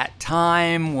back to that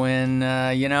time when,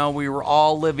 we were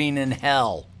all living in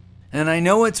hell. And I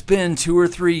know it's been 2 or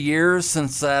 3 years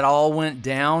since that all went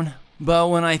down. But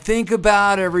when I think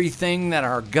about everything that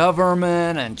our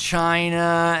government and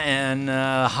China and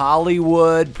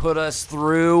Hollywood put us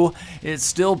through, it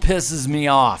still pisses me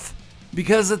off.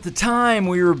 Because at the time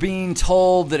we were being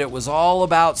told that it was all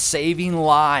about saving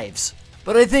lives.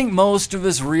 But I think most of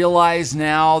us realize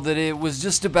now that it was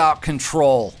just about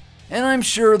control. And I'm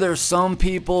sure there's some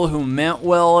people who meant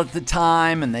well at the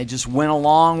time and they just went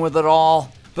along with it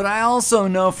all. But I also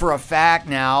know for a fact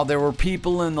now there were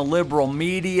people in the liberal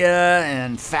media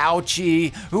and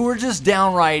Fauci who were just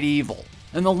downright evil.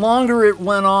 And the longer it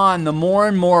went on, the more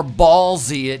and more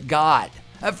ballsy it got.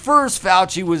 At first,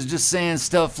 Fauci was just saying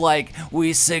stuff like,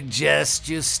 "We suggest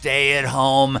you stay at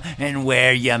home and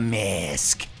wear your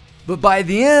mask." But by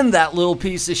the end, that little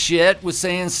piece of shit was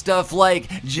saying stuff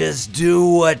like, "Just do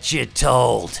what you're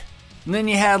told." And then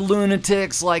you had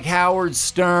lunatics like Howard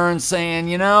Stern saying,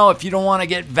 if you don't want to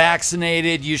get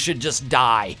vaccinated, you should just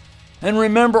die. And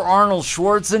remember Arnold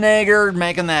Schwarzenegger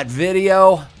making that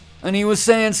video? And he was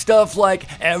saying stuff like,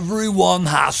 "Everyone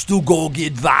has to go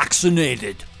get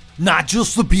vaccinated. Not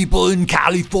just the people in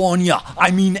California, I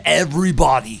mean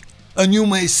everybody." And you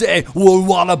may say, "Well,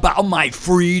 what about my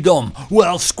freedom?"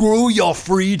 Well, screw your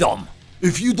freedom.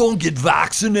 If you don't get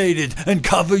vaccinated and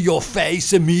cover your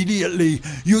face immediately,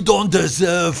 you don't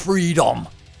deserve freedom.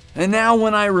 And now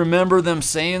when I remember them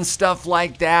saying stuff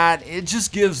like that, it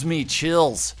just gives me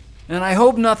chills. And I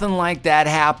hope nothing like that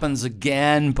happens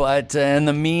again, but in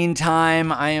the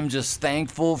meantime, I am just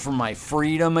thankful for my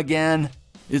freedom again.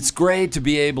 It's great to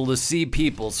be able to see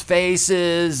people's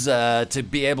faces, to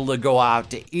be able to go out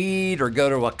to eat or go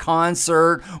to a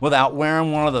concert without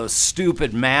wearing one of those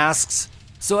stupid masks.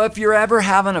 So if you're ever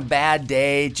having a bad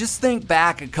day, just think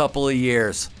back a couple of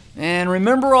years and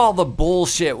remember all the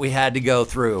bullshit we had to go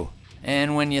through.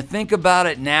 And when you think about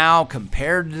it now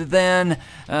compared to then,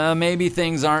 maybe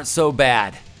things aren't so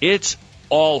bad. It's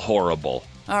all horrible.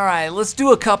 All right, let's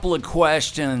do a couple of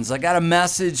questions. I got a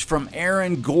message from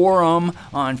Aaron Gorham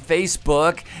on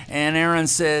Facebook, and Aaron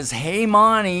says, "Hey,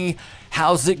 Monty,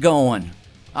 how's it going?"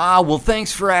 Well,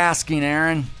 thanks for asking,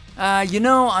 Aaron.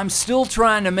 I'm still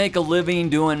trying to make a living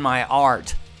doing my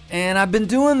art, and I've been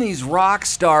doing these rock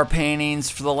star paintings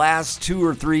for the last 2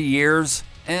 or 3 years,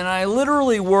 and I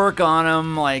literally work on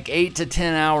them like 8 to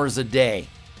 10 hours a day.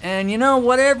 And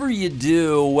whatever you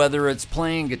do, whether it's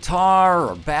playing guitar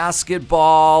or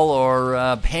basketball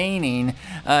or painting,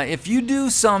 if you do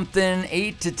something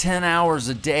 8 to 10 hours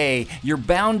a day, you're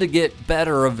bound to get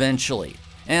better eventually.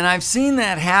 And I've seen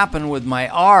that happen with my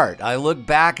art. I look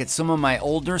back at some of my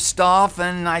older stuff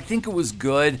and I think it was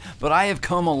good, but I have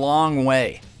come a long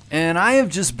way. And I have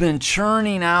just been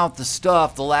churning out the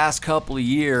stuff the last couple of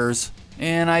years,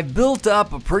 and I've built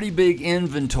up a pretty big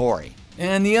inventory.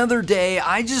 And the other day,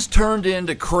 I just turned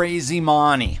into Crazy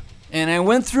Monty. And I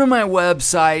went through my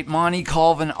website,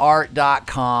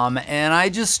 MontyColvinArt.com, and I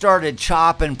just started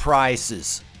chopping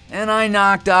prices. And I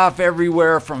knocked off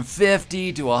everywhere from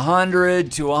 50 to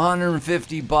 100 to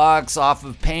 150 bucks off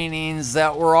of paintings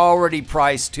that were already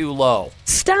priced too low.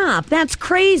 Stop, that's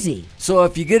crazy. So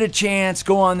if you get a chance,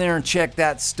 go on there and check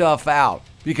that stuff out.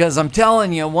 Because I'm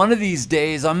telling you, one of these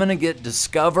days I'm going to get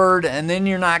discovered and then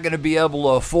you're not going to be able to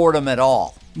afford them at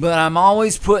all. But I'm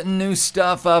always putting new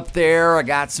stuff up there. I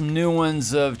got some new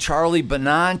ones of Charlie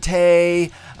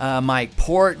Benante, Mike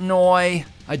Portnoy.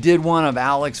 I did one of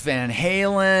Alex Van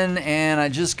Halen, and I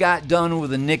just got done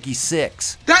with a Nikki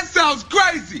Sixx. That sounds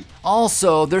crazy!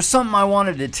 Also, there's something I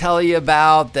wanted to tell you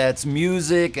about that's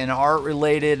music and art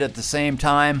related at the same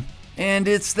time. And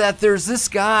it's that there's this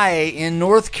guy in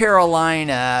North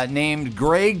Carolina named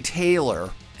Greg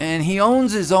Taylor, and he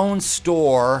owns his own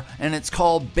store, and it's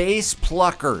called Bass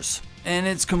Pluckers. And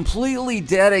it's completely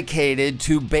dedicated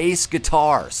to bass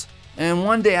guitars. And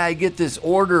one day I get this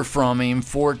order from him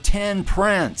for 10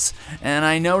 prints, and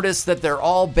I noticed that they're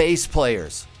all bass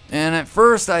players. And at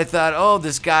first I thought, oh,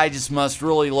 this guy just must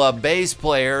really love bass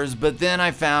players, but then I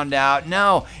found out,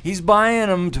 no, he's buying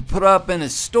them to put up in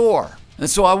his store. And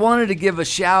so I wanted to give a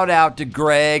shout out to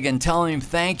Greg and tell him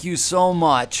thank you so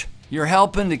much. You're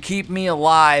helping to keep me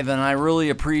alive, and I really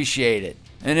appreciate it.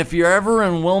 And if you're ever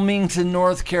in Wilmington,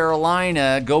 North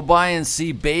Carolina, go by and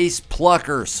see Bass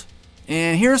Pluckers.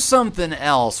 And here's something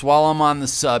else while I'm on the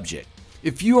subject.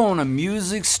 If you own a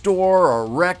music store or a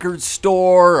record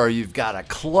store, or you've got a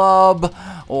club,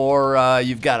 or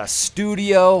you've got a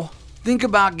studio, think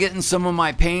about getting some of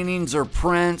my paintings or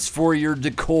prints for your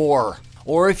decor.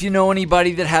 Or if you know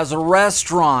anybody that has a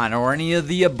restaurant or any of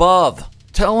the above,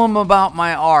 tell them about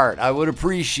my art. I would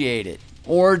appreciate it.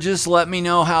 Or just let me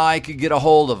know how I could get a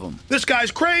hold of them. This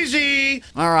guy's crazy!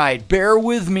 All right, bear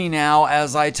with me now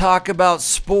as I talk about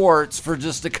sports for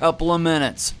just a couple of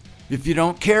minutes. If you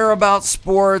don't care about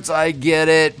sports, I get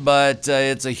it, but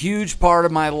it's a huge part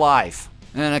of my life.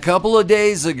 And a couple of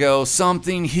days ago,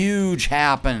 something huge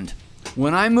happened.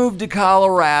 When I moved to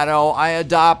Colorado, I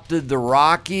adopted the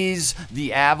Rockies,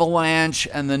 the Avalanche,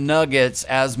 and the Nuggets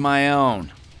as my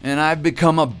own. And I've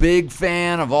become a big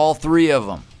fan of all three of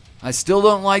them. I still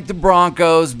don't like the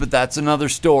Broncos, but that's another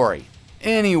story.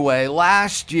 Anyway,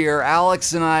 last year,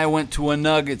 Alex and I went to a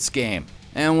Nuggets game.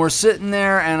 And we're sitting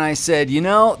there, and I said, you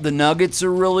know, the Nuggets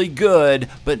are really good,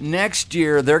 but next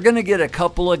year they're going to get a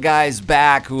couple of guys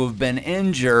back who have been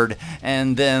injured,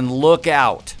 and then look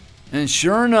out. And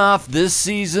sure enough, this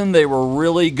season they were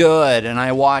really good, and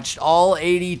I watched all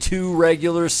 82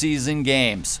 regular season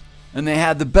games. And they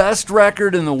had the best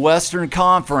record in the Western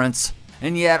Conference.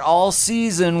 And yet all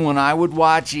season when I would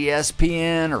watch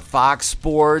ESPN or Fox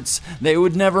Sports, they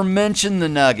would never mention the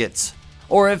Nuggets.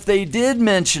 Or if they did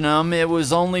mention them, it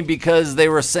was only because they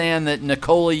were saying that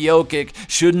Nikola Jokic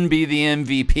shouldn't be the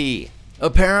MVP.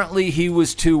 Apparently he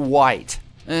was too white.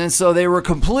 And so they were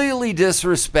completely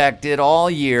disrespected all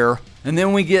year. And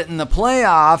then we get in the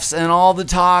playoffs and all the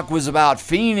talk was about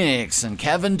Phoenix and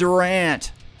Kevin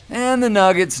Durant. And the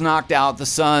Nuggets knocked out the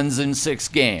Suns in 6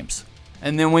 games.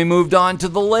 And then we moved on to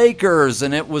the Lakers,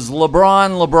 and it was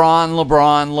LeBron.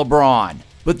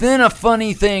 But then a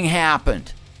funny thing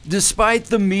happened. Despite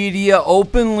the media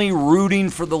openly rooting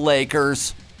for the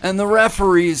Lakers, and the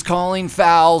referees calling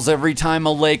fouls every time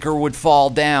a Laker would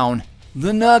fall down,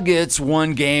 the Nuggets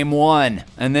won Game 1,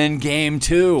 and then Game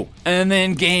 2, and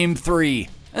then Game 3.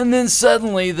 And then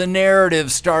suddenly the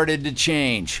narrative started to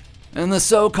change. And the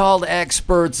so-called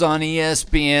experts on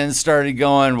ESPN started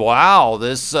going, wow,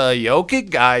 this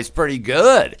Jokic guy's pretty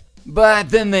good. But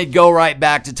then they'd go right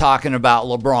back to talking about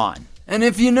LeBron. And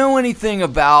if you know anything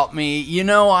about me, you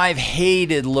know I've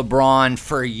hated LeBron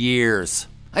for years.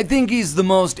 I think he's the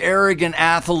most arrogant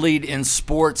athlete in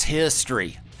sports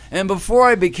history. And before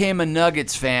I became a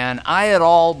Nuggets fan, I had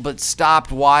all but stopped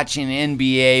watching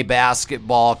NBA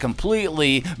basketball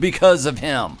completely because of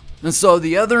him. And so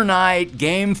the other night,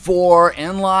 Game 4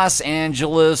 in Los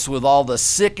Angeles with all the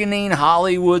sickening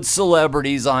Hollywood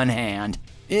celebrities on hand,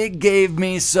 it gave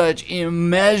me such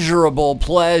immeasurable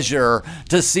pleasure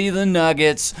to see the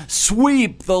Nuggets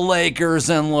sweep the Lakers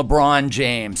and LeBron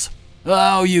James.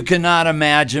 Oh, you cannot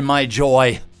imagine my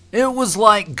joy. It was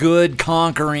like good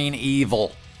conquering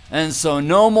evil. And so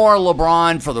no more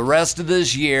LeBron for the rest of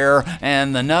this year,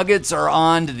 and the Nuggets are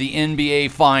on to the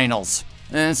NBA Finals.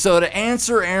 And so to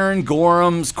answer Aaron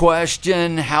Gorham's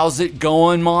question, how's it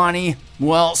going, Monty?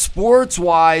 Well,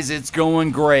 sports-wise, it's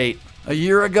going great. A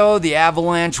year ago, the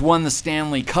Avalanche won the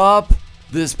Stanley Cup.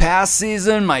 This past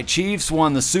season, my Chiefs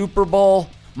won the Super Bowl.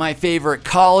 My favorite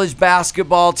college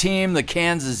basketball team, the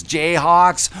Kansas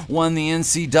Jayhawks, won the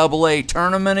NCAA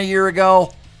tournament a year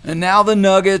ago. And now the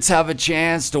Nuggets have a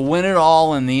chance to win it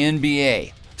all in the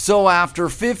NBA. So after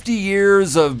 50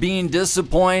 years of being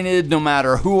disappointed, no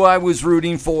matter who I was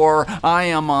rooting for, I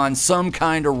am on some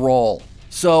kind of roll.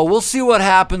 So we'll see what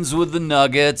happens with the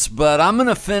Nuggets, but I'm going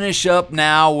to finish up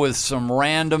now with some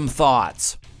random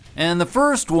thoughts. And the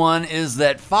first one is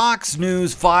that Fox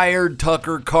News fired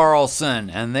Tucker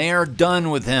Carlson, and they are done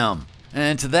with him.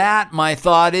 And to that, my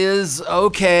thought is,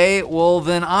 okay, well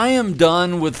then I am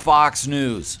done with Fox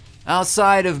News.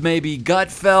 Outside of maybe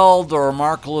Gutfeld or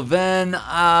Mark Levin,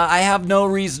 I have no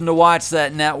reason to watch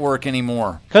that network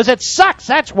anymore. 'Cause it sucks,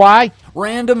 that's why.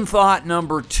 Random thought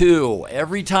number 2.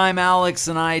 Every time Alex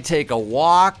and I take a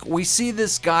walk, we see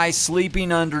this guy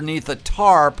sleeping underneath a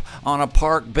tarp on a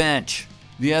park bench.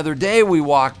 The other day we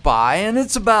walked by, and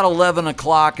it's about 11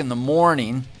 o'clock in the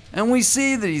morning, and we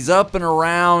see that he's up and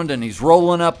around and he's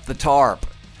rolling up the tarp.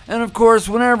 And of course,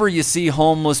 whenever you see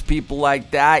homeless people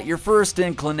like that, your first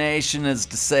inclination is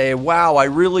to say, wow, I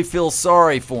really feel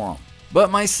sorry for him.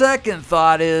 But my second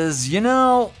thought is,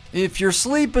 if you're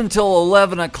sleeping till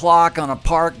 11 o'clock on a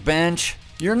park bench,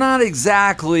 you're not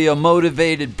exactly a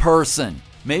motivated person.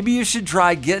 Maybe you should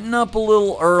try getting up a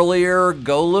little earlier,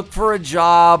 go look for a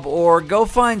job, or go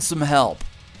find some help.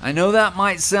 I know that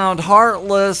might sound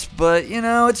heartless, but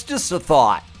it's just a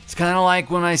thought. It's kind of like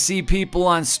when I see people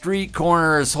on street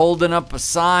corners holding up a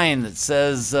sign that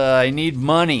says, I need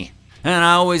money. And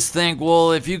I always think,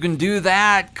 well, if you can do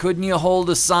that, couldn't you hold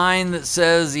a sign that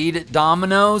says, eat at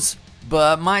Domino's?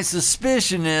 But my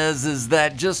suspicion is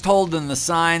that just holding the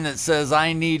sign that says,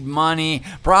 I need money,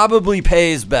 probably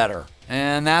pays better.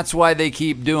 And that's why they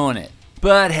keep doing it.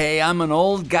 But hey, I'm an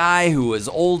old guy who is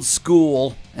old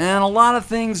school, and a lot of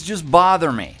things just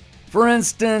bother me. For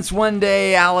instance, one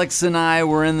day Alex and I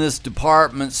were in this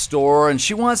department store, and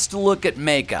she wants to look at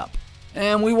makeup.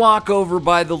 And we walk over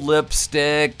by the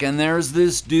lipstick, and there's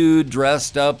this dude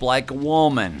dressed up like a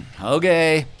woman.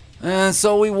 Okay. And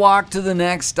so we walk to the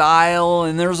next aisle,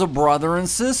 and there's a brother and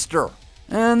sister.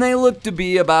 And they look to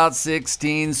be about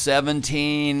 16,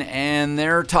 17, and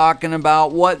they're talking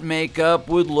about what makeup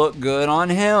would look good on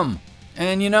him.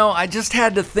 And I just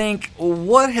had to think,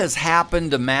 what has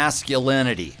happened to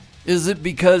masculinity? Is it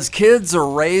because kids are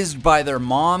raised by their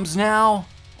moms now?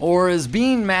 Or is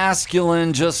being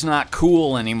masculine just not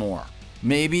cool anymore?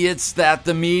 Maybe it's that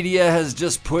the media has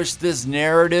just pushed this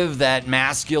narrative that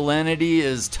masculinity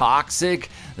is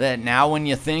toxic, that now when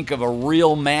you think of a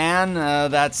real man,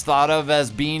 that's thought of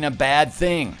as being a bad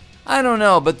thing. I don't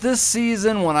know, but this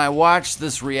season when I watched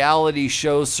this reality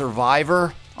show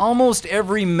Survivor, almost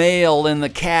every male in the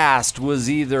cast was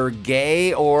either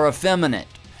gay or effeminate.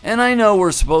 And I know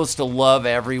we're supposed to love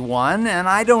everyone, and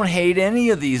I don't hate any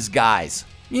of these guys,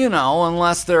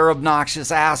 unless they're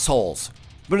obnoxious assholes.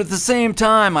 But at the same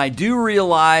time, I do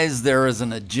realize there is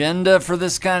an agenda for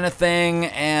this kind of thing,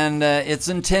 and it's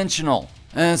intentional.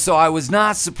 And so I was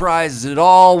not surprised at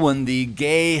all when the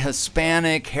gay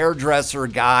Hispanic hairdresser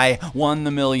guy won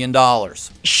the $1 million.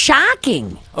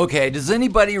 Shocking. Okay, does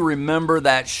anybody remember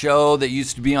that show that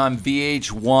used to be on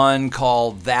VH1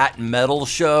 called That Metal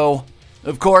Show?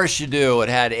 Of course you do. It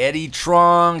had Eddie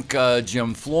Trunk,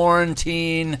 Jim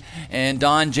Florentine, and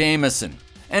Don Jamieson.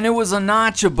 And it was a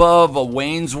notch above a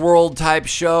Wayne's World type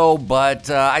show, but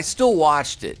I still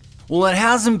watched it. Well, it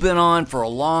hasn't been on for a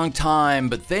long time,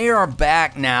 but they are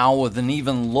back now with an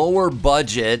even lower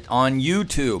budget on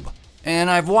YouTube. And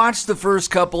I've watched the first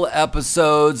couple of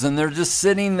episodes, and they're just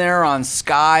sitting there on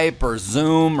Skype or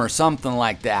Zoom or something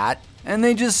like that. And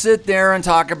they just sit there and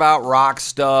talk about rock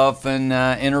stuff and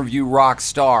interview rock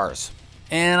stars.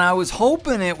 And I was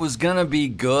hoping it was going to be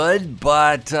good,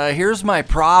 but here's my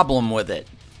problem with it.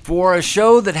 For a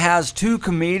show that has 2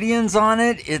 comedians on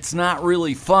it, it's not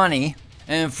really funny.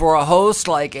 And for a host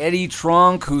like Eddie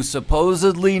Trunk, who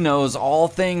supposedly knows all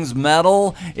things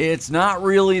metal, it's not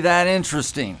really that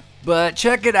interesting. But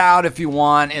check it out if you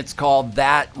want. It's called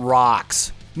That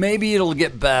Rocks. Maybe it'll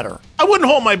get better. I wouldn't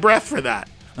hold my breath for that.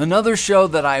 Another show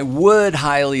that I would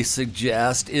highly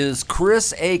suggest is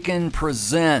Chris Aiken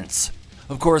Presents.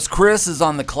 Of course, Chris is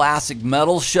on the Classic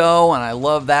Metal Show, and I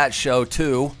love that show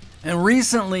too. And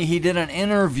recently he did an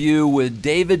interview with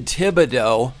David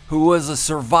Thibodeau, who was a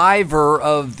survivor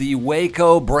of the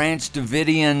Waco Branch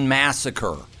Davidian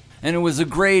massacre. And it was a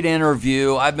great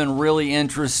interview. I've been really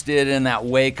interested in that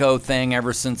Waco thing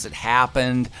ever since it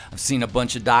happened. I've seen a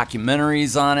bunch of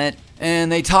documentaries on it.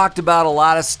 And they talked about a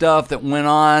lot of stuff that went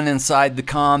on inside the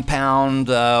compound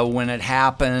when it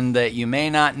happened that you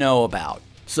may not know about.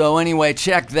 So anyway,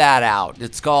 check that out.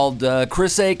 It's called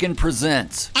Chris Aiken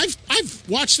Presents. I've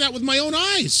watched that with my own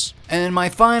eyes. And my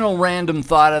final random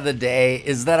thought of the day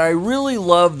is that I really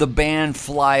love the band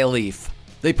Flyleaf.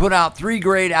 They put out 3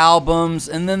 great albums,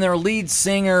 and then their lead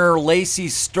singer, Lacey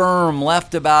Sturm,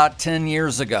 left about 10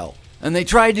 years ago. And they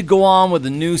tried to go on with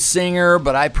a new singer,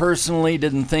 but I personally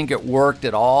didn't think it worked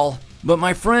at all. But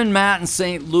my friend Matt in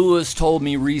St. Louis told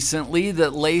me recently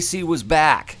that Lacey was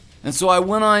back. And so I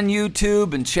went on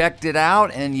YouTube and checked it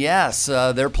out, and yes,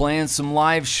 they're playing some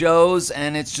live shows,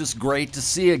 and it's just great to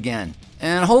see again.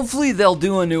 And hopefully they'll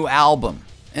do a new album.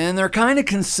 And they're kind of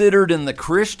considered in the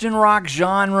Christian rock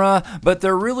genre, but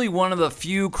they're really one of the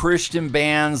few Christian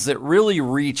bands that really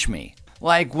reach me.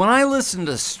 Like, when I listen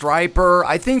to Stryper,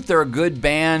 I think they're a good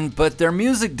band, but their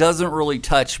music doesn't really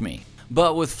touch me.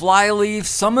 But with Flyleaf,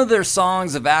 some of their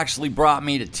songs have actually brought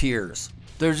me to tears.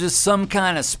 There's just some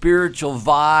kind of spiritual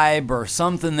vibe or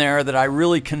something there that I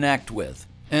really connect with.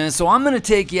 And so I'm going to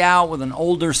take you out with an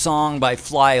older song by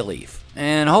Flyleaf.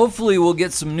 And hopefully we'll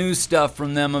get some new stuff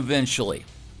from them eventually.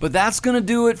 But that's going to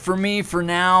do it for me for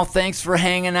now. Thanks for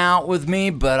hanging out with me,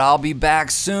 but I'll be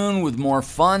back soon with more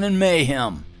fun and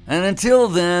mayhem. And until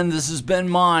then, this has been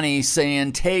Monty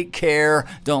saying take care.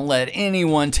 Don't let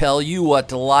anyone tell you what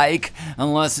to like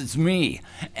unless it's me.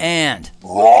 And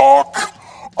Rock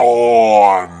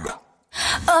on!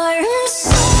 I'm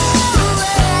sorry.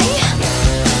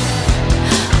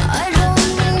 I don't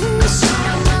need to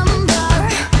remember.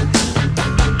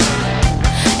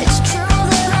 It's true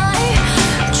that I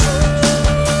dream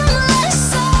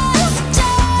less often.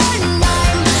 I'm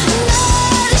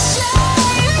not ashamed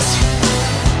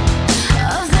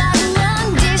of that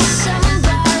one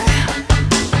December.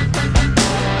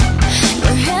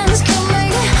 Your hands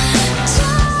coming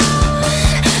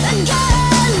down again.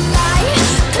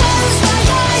 Close my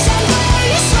eyes and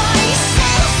brace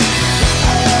myself.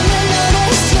 I only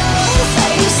noticed your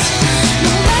face.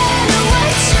 No matter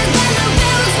what, you're gonna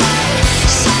build myself.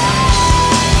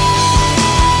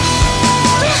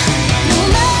 No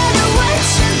matter what,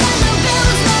 you're gonna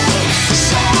build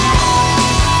myself.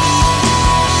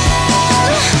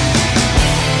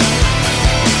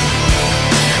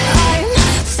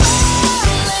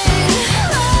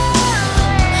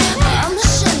 I'm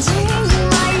shedding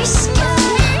my skin,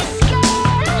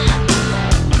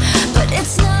 but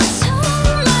it's not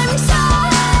time I'm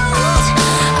told.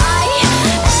 I am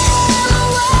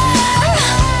aware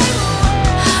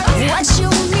of what you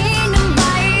mean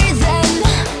by then.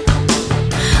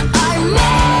 I'm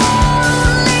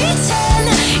only 10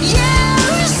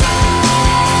 years old.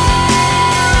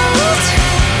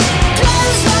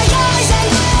 Close my eyes and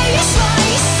brace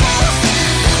myself.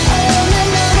 I only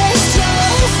noticed your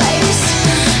face.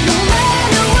 No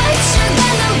matter what, you're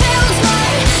gonna build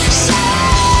myself.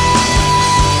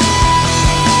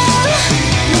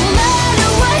 No matter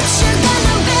what, you're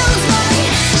gonna build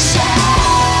myself.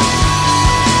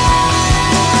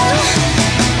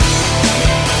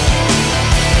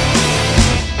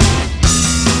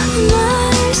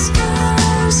 My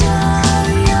scars are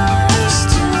yours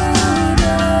today.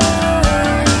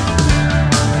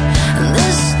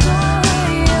 This story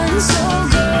ends so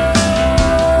good.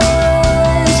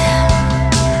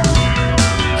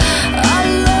 I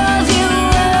love you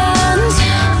and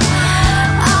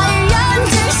I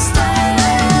understand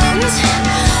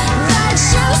that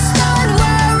you stand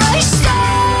where I stand.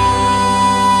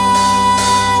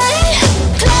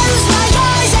 Close my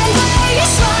eyes and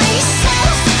brace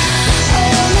myself. I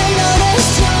only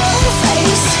noticed your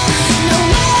face. No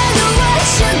matter what,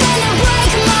 you're gonna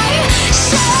break my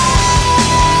shell.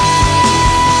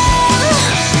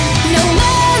 No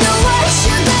matter what,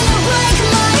 you're gonna break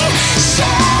my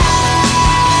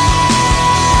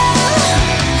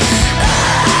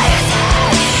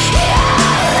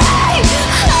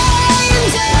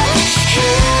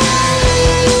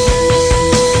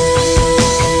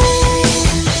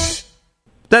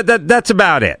That's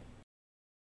about it.